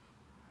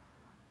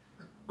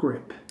the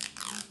grip.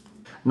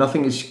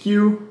 Nothing is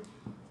skew.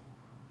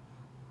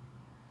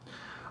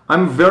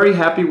 I'm very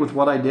happy with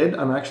what I did.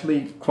 I'm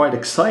actually quite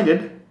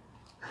excited.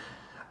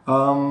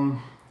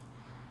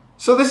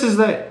 So this is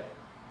that.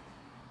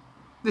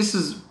 This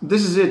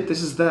is it.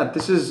 This is that.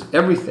 This is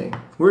everything.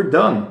 We're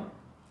done.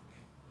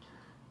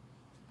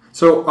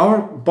 So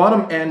our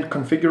bottom end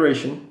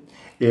configuration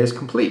is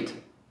complete.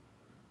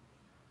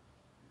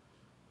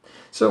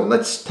 So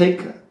let's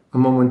take a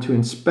moment to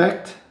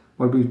inspect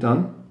what we've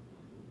done.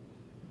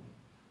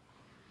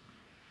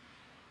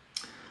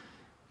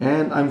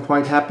 And I'm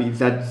quite happy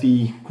that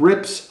the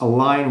grips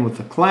align with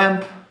the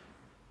clamp.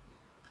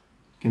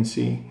 You can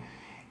see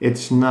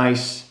it's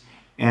nice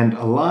and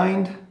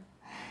aligned.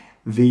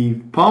 The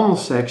pommel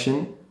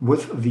section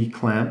with the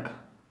clamp,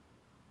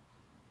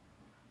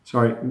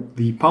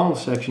 the pommel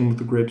section with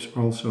the grips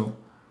are also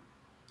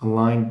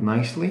aligned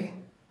nicely.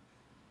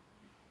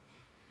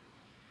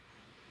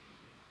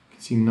 You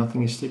can see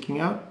nothing is sticking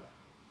out.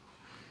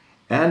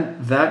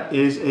 And that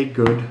is a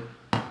good,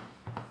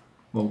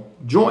 well,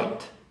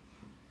 joint.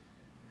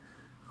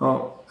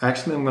 Oh,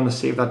 actually, I'm going to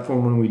save that for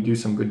when we do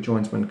some good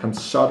joints when it comes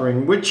to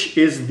soldering, which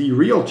is the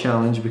real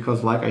challenge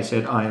because, like I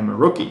said, I am a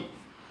rookie.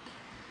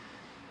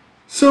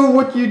 So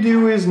what you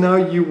do is now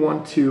you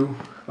want to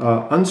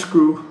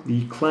unscrew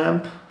the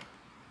clamp.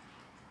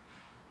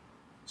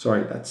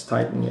 Sorry, that's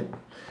tightening it.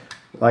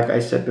 Like I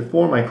said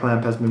before, my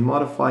clamp has been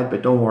modified,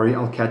 but don't worry,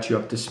 I'll catch you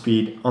up to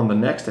speed on the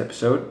next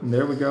episode. And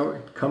there we go,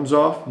 it comes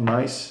off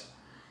nice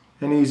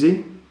and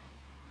easy.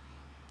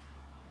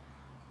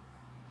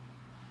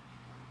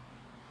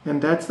 And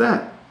that's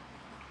that.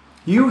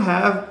 You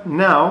have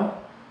now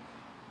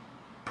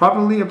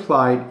properly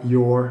applied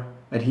your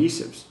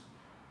adhesives.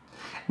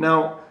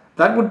 Now,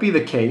 that would be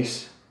the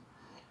case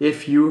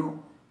if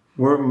you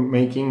were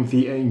making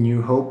the A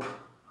New Hope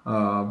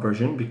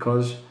version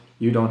because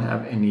you don't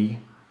have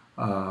any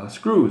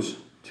screws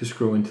to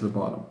screw into the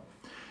bottom.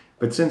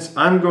 But since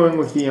I'm going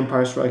with the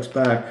Empire Strikes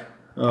Back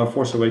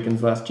Force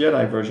Awakens Last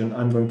Jedi version,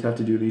 I'm going to have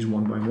to do these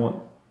one by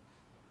one.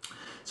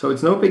 So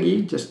it's no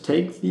biggie, just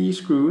take the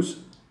screws.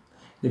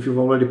 If you've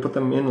already put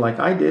them in like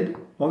I did,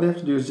 all you have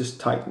to do is just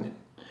tighten it.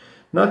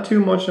 Not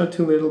too much, not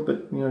too little,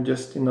 but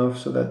just enough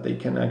so that they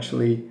can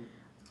actually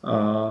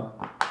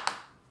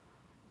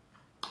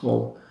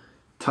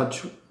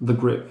touch the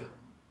grip.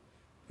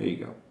 There you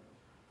go.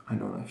 I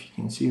don't know if you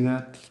can see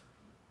that.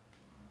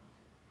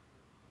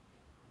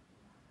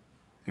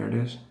 There it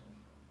is.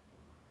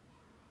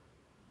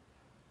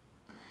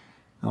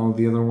 Now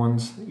the other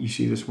ones, you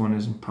see this one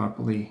isn't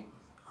properly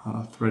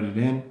threaded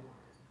in.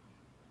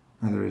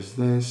 Neither is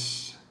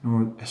this,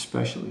 nor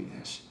especially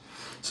this.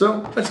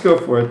 So let's go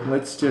for it.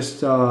 Let's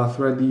just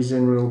thread these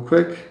in real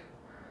quick.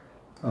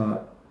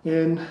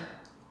 In.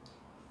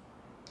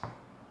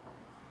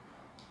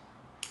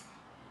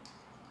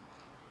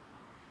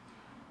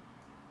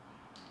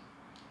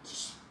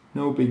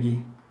 No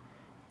biggie.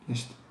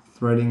 Just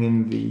threading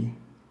in the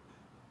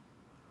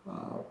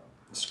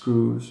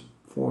screws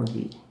for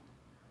the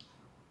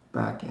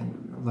back end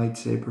of the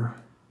lightsaber.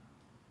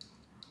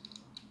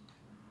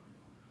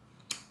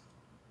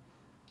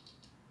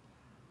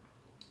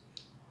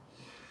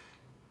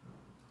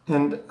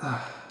 And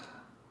I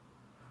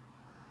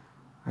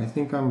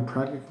think I'm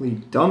practically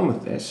done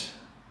with this.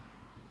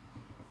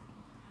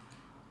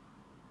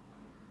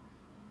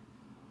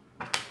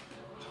 So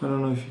I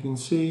don't know if you can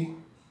see.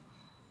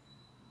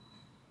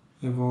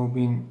 They've all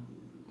been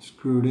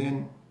screwed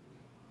in.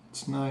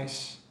 It's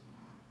nice.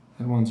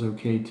 That one's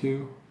okay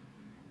too.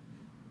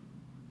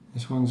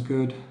 This one's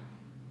good.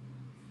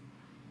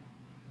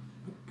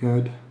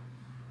 Good,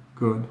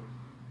 good,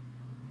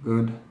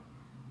 good.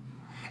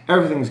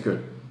 Everything's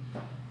good.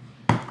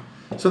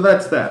 So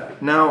that's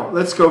that. Now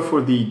let's go for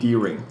the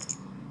D-ring.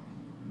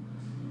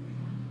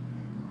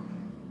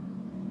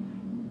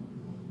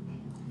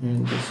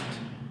 And just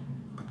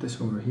put this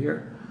over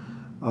here.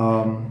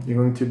 You're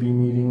going to be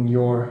needing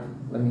your,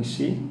 let me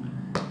see,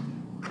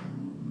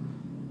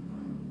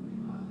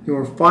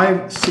 your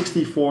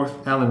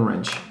 5/64 Allen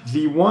wrench.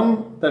 The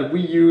one that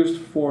we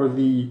used for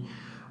the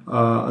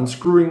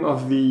unscrewing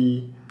of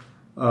the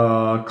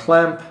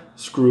clamp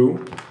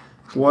screw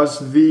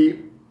was the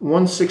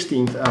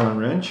 1/16 Allen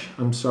wrench.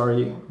 I'm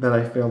sorry that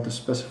I failed to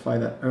specify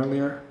that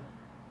earlier.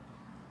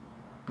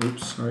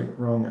 Oops, sorry,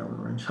 wrong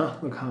Allen wrench. Huh,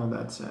 look how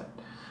that's set.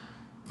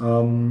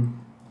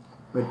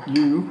 But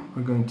you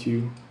are going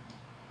to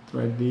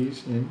thread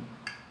these in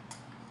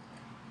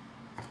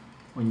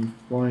when you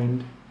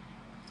find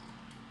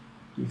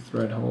the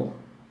thread hole.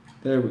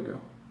 There we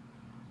go.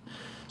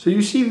 So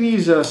you see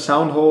these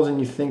sound holes and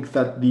you think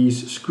that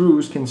these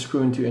screws can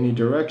screw into any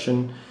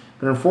direction,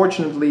 but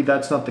unfortunately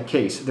that's not the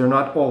case. They're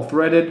not all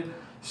threaded,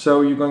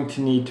 so you're going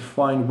to need to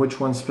find which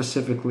one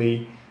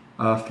specifically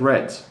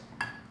threads.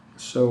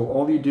 So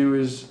all you do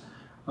is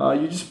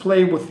you just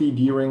play with the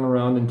D-ring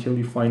around until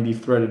you find the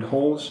threaded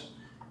holes.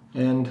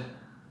 And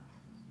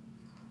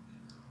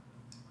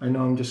I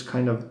know I'm just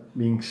kind of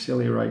being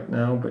silly right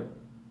now, but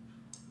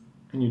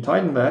and you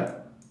tighten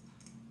that,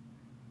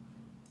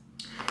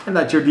 and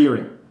that's your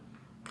D-ring.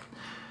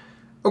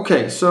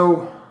 Okay,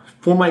 so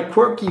for my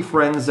quirky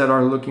friends that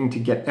are looking to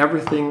get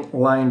everything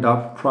lined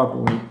up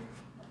properly,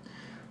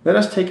 let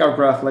us take our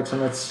Graflex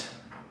and let's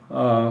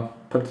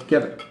put it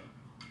together.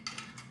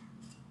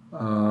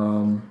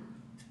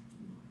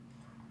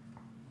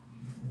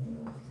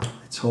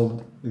 Let's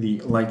hold the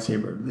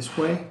lightsaber this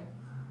way,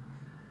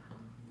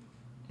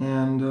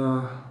 and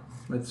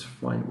let's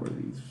find where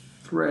the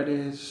thread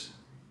is.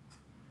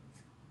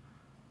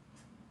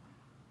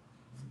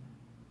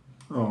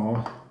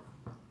 Oh,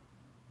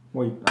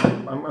 wait,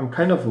 I'm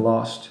kind of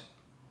lost.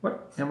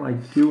 What am I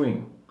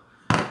doing?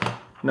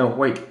 No,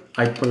 wait,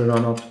 I put it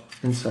on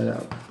inside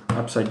out,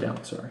 upside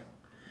down, sorry.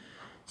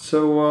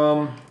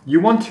 So you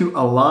want to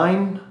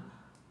align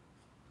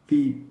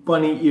the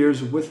bunny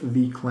ears with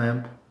the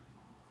clamp.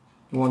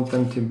 You want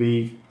them to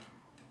be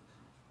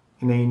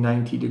in a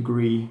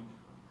 90-degree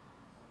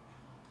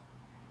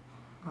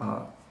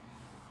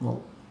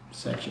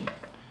section.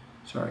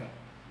 Sorry.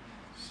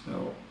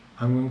 So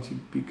I'm going to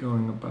be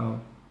going about,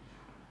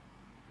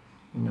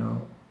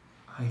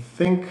 I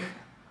think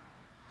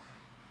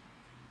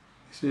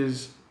this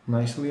is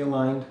nicely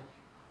aligned.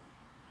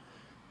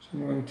 So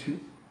I'm going to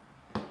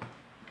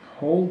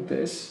hold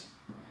this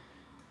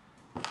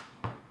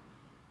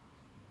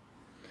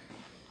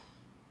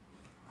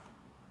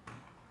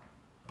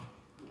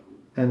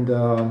and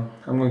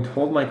I'm going to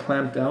hold my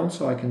clamp down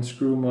so I can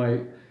screw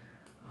my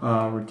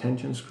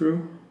retention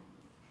screw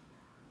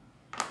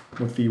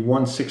with the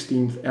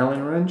 1/16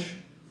 Allen wrench.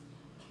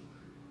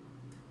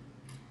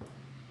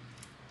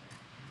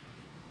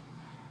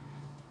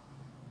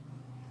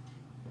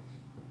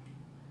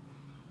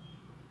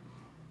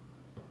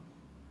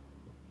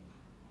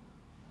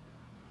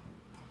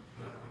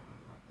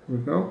 Here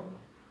we go.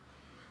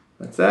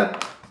 That's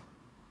that.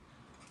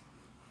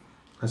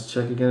 Let's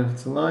check again if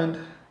it's aligned.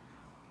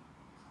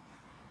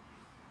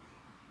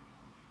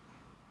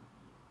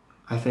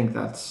 I think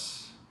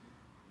that's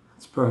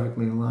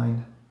perfectly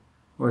aligned.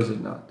 Or is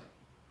it not?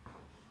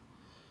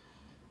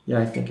 Yeah,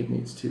 I think it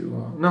needs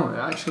to... no,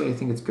 actually I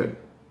think it's good.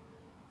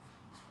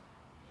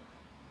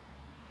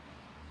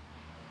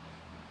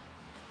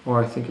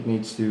 Or I think it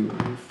needs to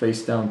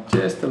face down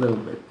just a little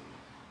bit.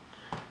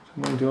 So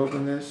I'm going to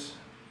open this.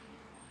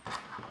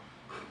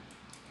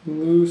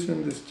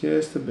 Loosen this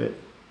just a bit.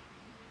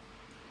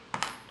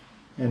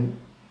 And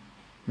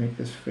make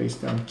this face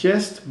down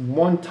just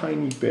one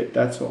tiny bit,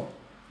 that's all.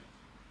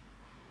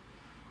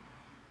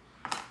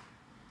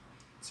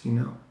 See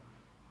now?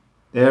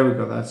 There we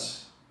go,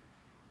 that's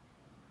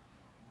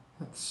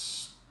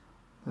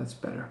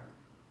better.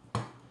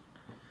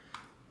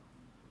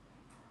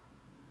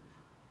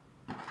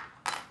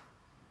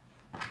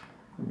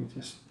 Let me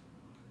just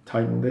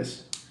tighten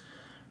this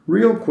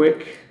real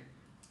quick.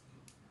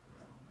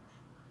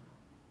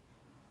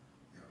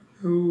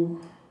 Ooh.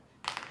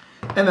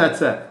 And that's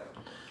that.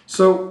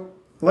 So,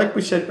 like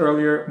we said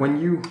earlier,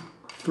 when you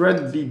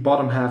thread the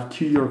bottom half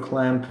to your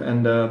clamp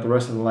and the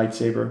rest of the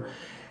lightsaber,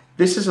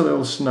 this is a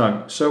little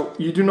snug. So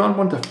you do not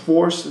want to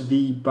force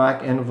the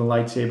back end of the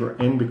lightsaber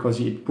in because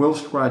it will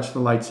scratch the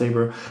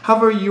lightsaber.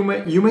 However, you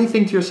may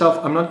think to yourself,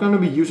 I'm not going to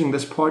be using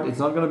this part. It's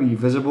not going to be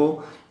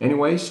visible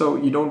anyway, so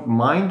you don't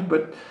mind,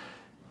 but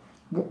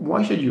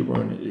why should you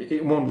ruin it?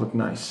 It won't look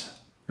nice.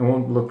 It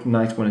won't look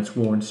nice when it's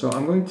worn. So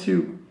I'm going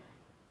to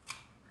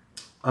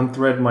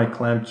unthread my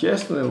clamp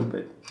just a little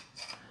bit.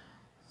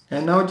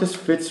 And now it just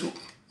fits.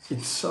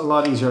 It's a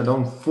lot easier.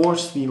 Don't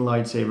force the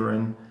lightsaber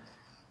in.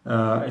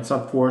 It's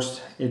not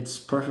forced. It's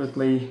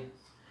perfectly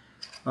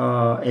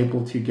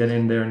able to get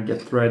in there and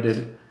get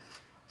threaded.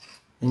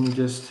 And you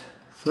just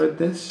thread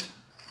this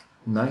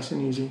Nice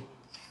and easy.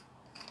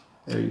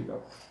 There you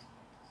go.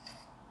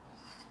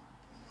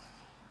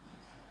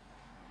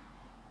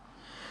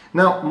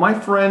 Now, my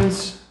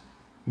friends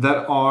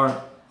that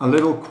are a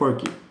little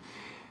quirky,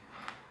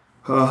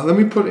 let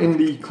me put in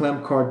the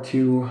clamp card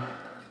to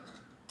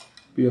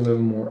be a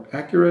little more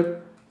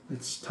accurate.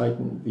 Let's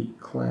tighten the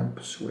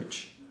clamp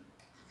switch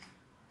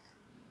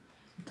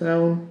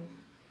down.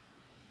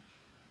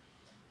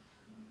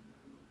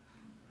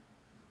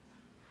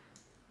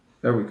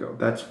 There we go.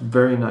 That's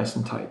very nice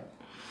and tight.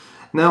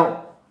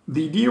 Now,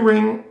 the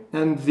D-ring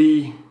and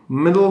the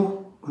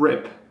middle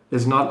grip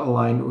is not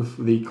aligned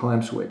with the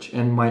clamp switch,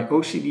 and my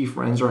OCD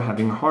friends are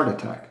having a heart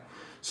attack.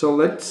 So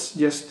let's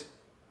just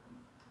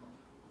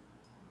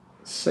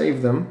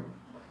save them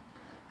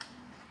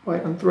by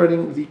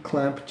unthreading the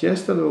clamp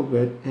just a little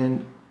bit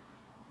and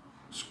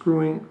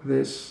screwing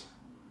this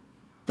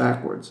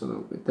backwards a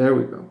little bit. There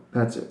we go.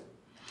 That's it.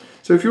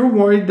 So if you're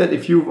worried that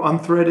if you've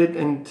unthreaded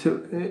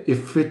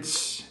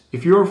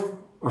if you're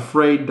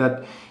afraid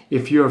that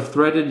if you have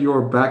threaded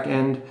your back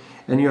end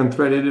and you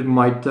unthreaded it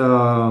might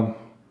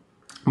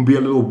be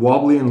a little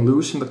wobbly and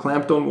loose in the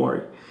clamp, don't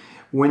worry.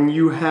 When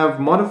you have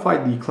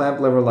modified the clamp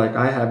lever like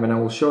I have, and I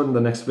will show it in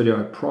the next video,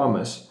 I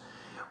promise,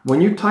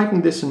 when you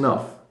tighten this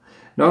enough,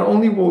 not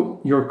only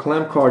will your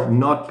clamp card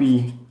not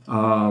be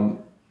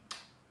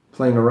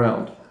playing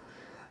around,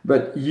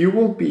 but you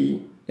will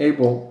be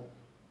able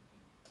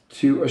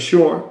to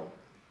assure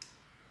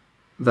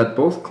that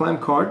both clamp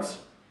cards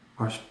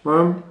are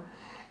firm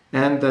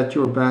and that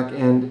your back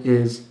end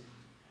is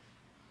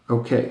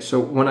okay. So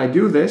when I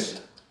do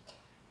this,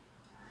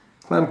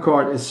 clamp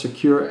card is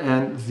secure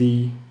and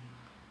the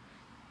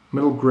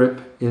middle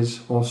grip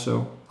is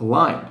also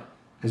aligned,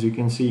 as you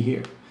can see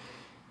here.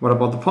 What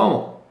about the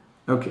pommel?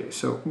 Okay,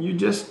 so you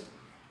just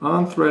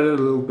unthread it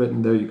a little bit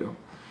and there you go.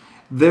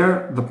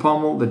 There, the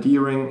pommel, the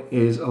D-ring,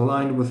 is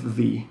aligned with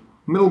the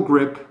middle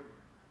grip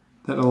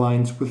that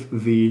aligns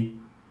with the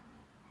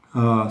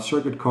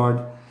circuit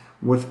card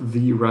with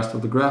the rest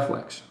of the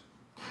Graflex.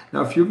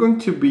 Now, if you're going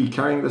to be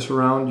carrying this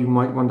around, you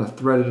might want to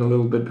thread it a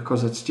little bit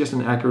because it's just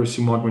an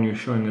accuracy mod when you're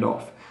showing it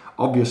off.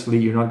 Obviously,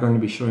 you're not going to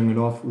be showing it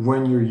off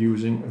when you're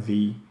using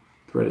the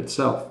thread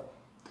itself,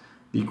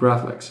 the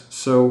Graflex.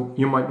 So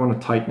you might want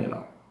to tighten it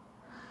up.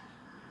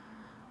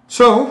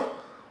 So,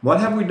 what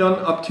have we done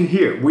up to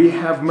here? We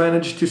have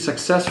managed to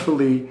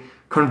successfully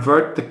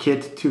convert the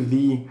kit to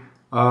the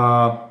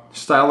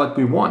style that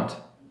we want.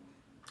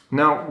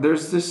 Now,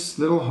 there's this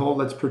little hole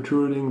that's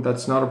protruding.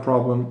 That's not a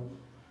problem.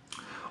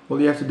 All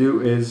you have to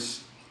do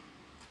is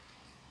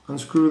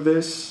unscrew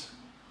this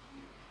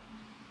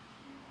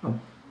up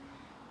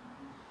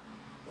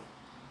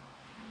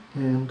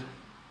and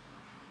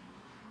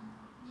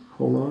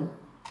hold on.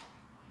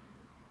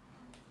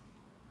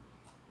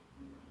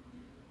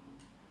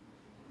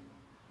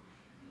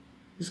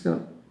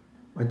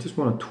 I just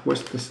want to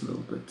twist this a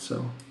little bit,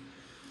 so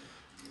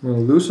I'm going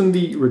to loosen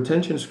the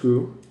retention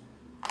screw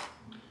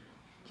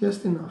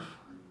just enough.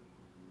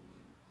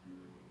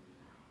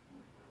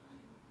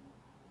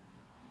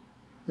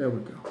 There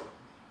we go.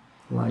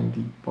 Line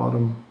the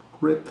bottom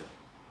grip,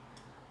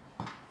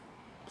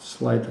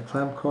 slide the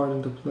clamp card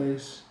into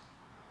place,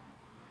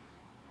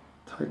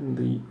 tighten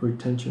the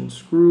retention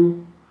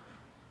screw.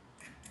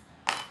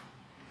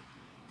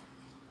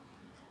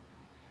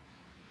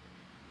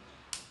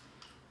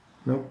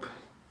 Nope,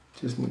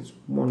 just needs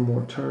one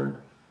more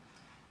turn.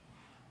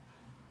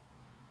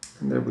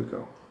 And there we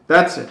go.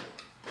 That's it.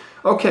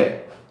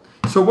 Okay,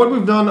 so what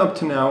we've done up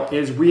to now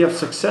is we have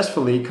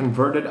successfully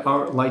converted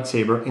our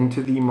lightsaber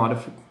into the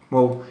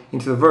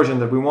into the version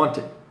that we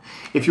wanted.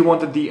 If you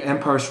wanted the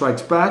Empire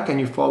Strikes Back and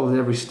you followed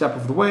every step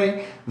of the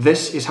way,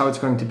 this is how it's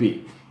going to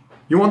be.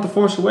 You want the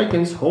Force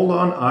Awakens? Hold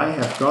on, I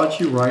have got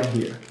you right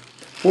here.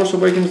 Force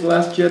Awakens, The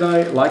Last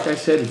Jedi, like I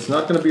said, it's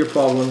not going to be a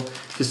problem.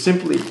 Just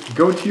simply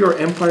go to your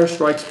Empire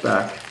Strikes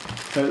Back,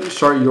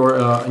 your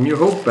A New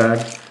Hope bag,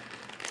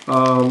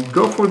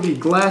 go for the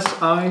glass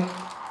eye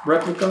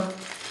replica,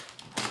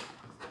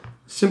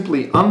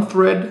 simply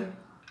unthread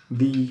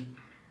the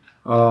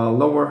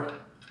lower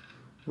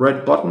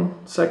red button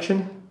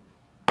section,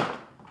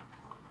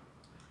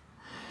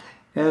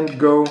 and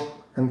go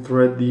and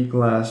thread the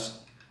glass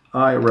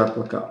eye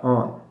replica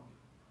on.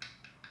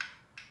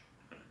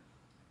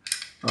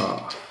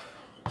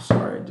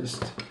 Sorry,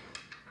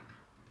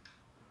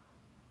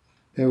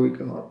 there we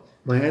go.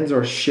 My hands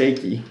are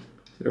shaky.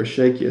 They're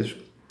shaky as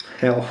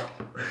hell.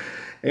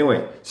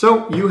 Anyway,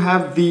 so you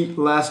have the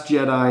Last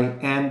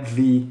Jedi and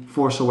the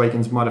Force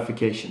Awakens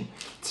modification.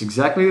 It's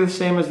exactly the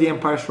same as the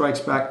Empire Strikes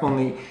Back,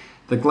 only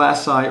the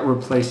glass eye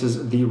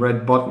replaces the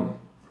red button.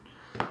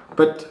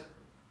 But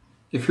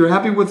if you're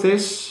happy with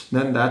this,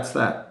 then that's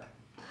that.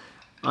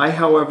 I,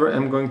 however,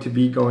 am going to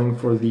be going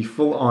for the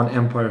full-on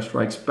Empire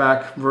Strikes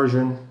Back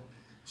version.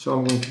 So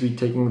I'm going to be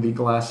taking the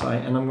glass eye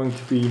and I'm going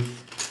to be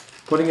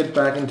putting it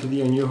back into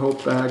the A New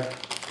Hope bag.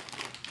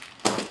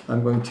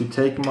 I'm going to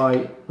take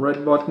my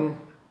red button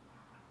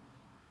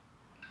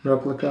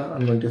replica,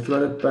 I'm going to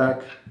thread it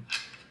back,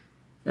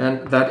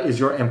 and that is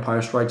your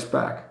Empire Strikes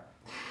Back.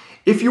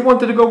 If you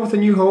wanted to go with a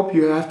New Hope,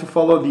 you have to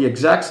follow the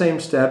exact same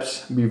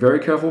steps. Be very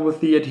careful with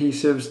the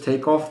adhesives.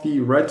 Take off the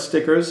red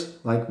stickers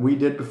like we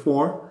did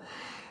before.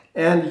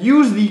 And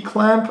use the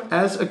clamp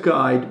as a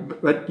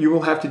guide, but you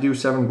will have to do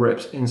 7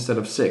 grips instead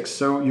of 6.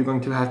 So you're going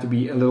to have to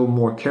be a little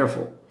more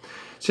careful.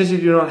 Since you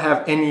do not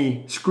have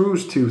any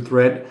screws to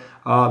thread,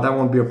 that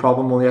won't be a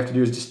problem. All you have to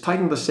do is just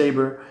tighten the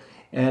saber,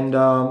 and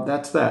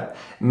that's that.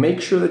 Make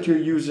sure that you're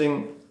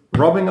using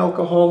rubbing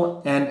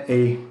alcohol and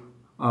a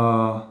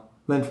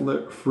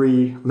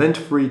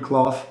lint-free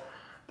cloth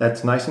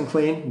that's nice and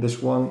clean.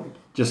 This one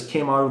just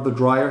came out of the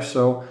dryer,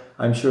 so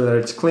I'm sure that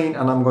it's clean,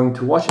 and I'm going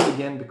to wash it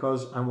again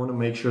because I want to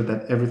make sure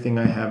that everything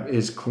I have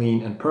is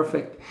clean and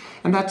perfect.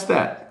 And that's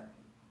that.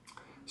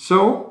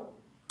 So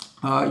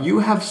you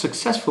have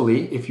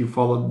successfully, if you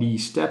followed the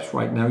steps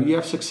right now, you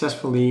have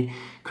successfully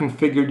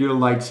configured your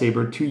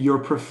lightsaber to your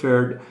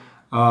preferred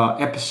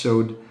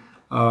episode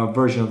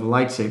version of the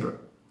lightsaber.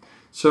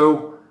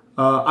 So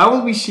I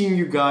will be seeing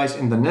you guys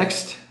in the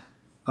next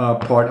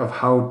part of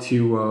how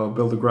to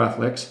build a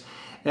Graflex.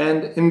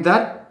 And in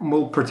that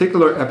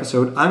particular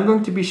episode, I'm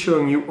going to be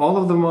showing you all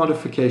of the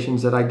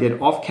modifications that I did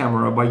off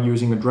camera by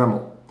using a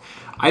Dremel.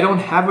 I don't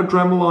have a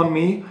Dremel on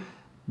me,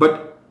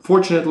 but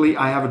fortunately,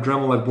 I have a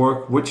Dremel at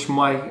work, which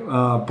my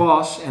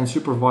boss and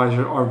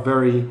supervisor are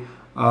very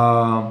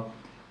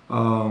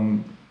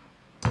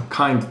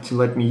kind to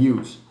let me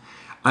use.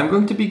 I'm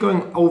going to be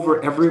going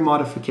over every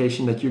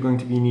modification that you're going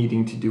to be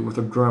needing to do with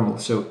a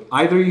Dremel. So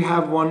either you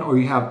have one or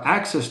you have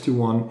access to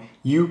one,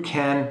 you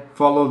can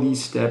follow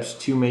these steps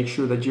to make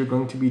sure that you're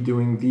going to be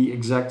doing the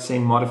exact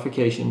same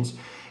modifications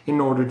in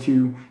order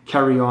to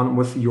carry on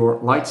with your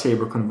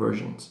lightsaber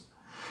conversions.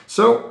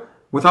 So,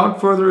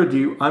 without further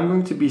ado, I'm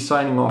going to be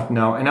signing off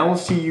now, and I will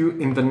see you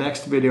in the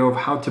next video of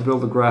how to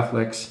build a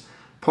Graflex,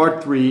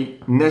 part 3,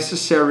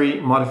 necessary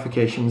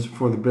modifications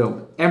for the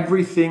build.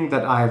 Everything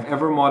that I have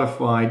ever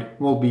modified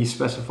will be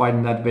specified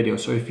in that video.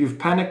 So if you've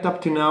panicked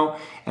up to now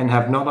and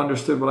have not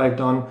understood what I've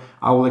done,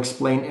 I will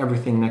explain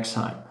everything next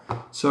time.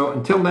 So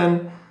until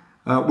then,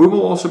 we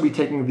will also be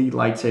taking the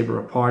lightsaber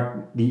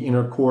apart, the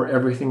inner core,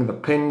 everything, the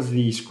pins,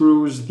 the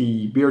screws,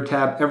 the beer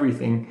tab,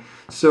 everything.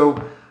 So,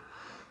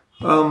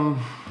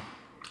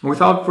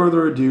 without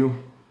further ado,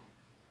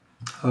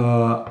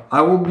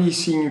 I will be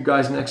seeing you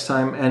guys next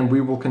time, and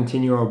we will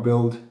continue our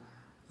build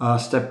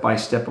step by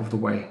step of the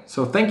way.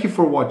 So thank you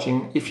for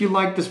watching. If you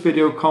like this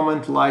video,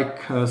 comment,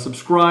 like,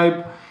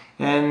 subscribe,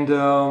 and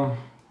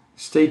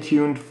stay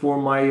tuned for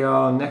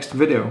my next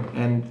video.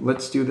 And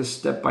let's do this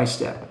step by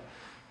step.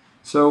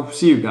 So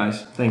see you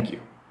guys. Thank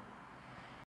you.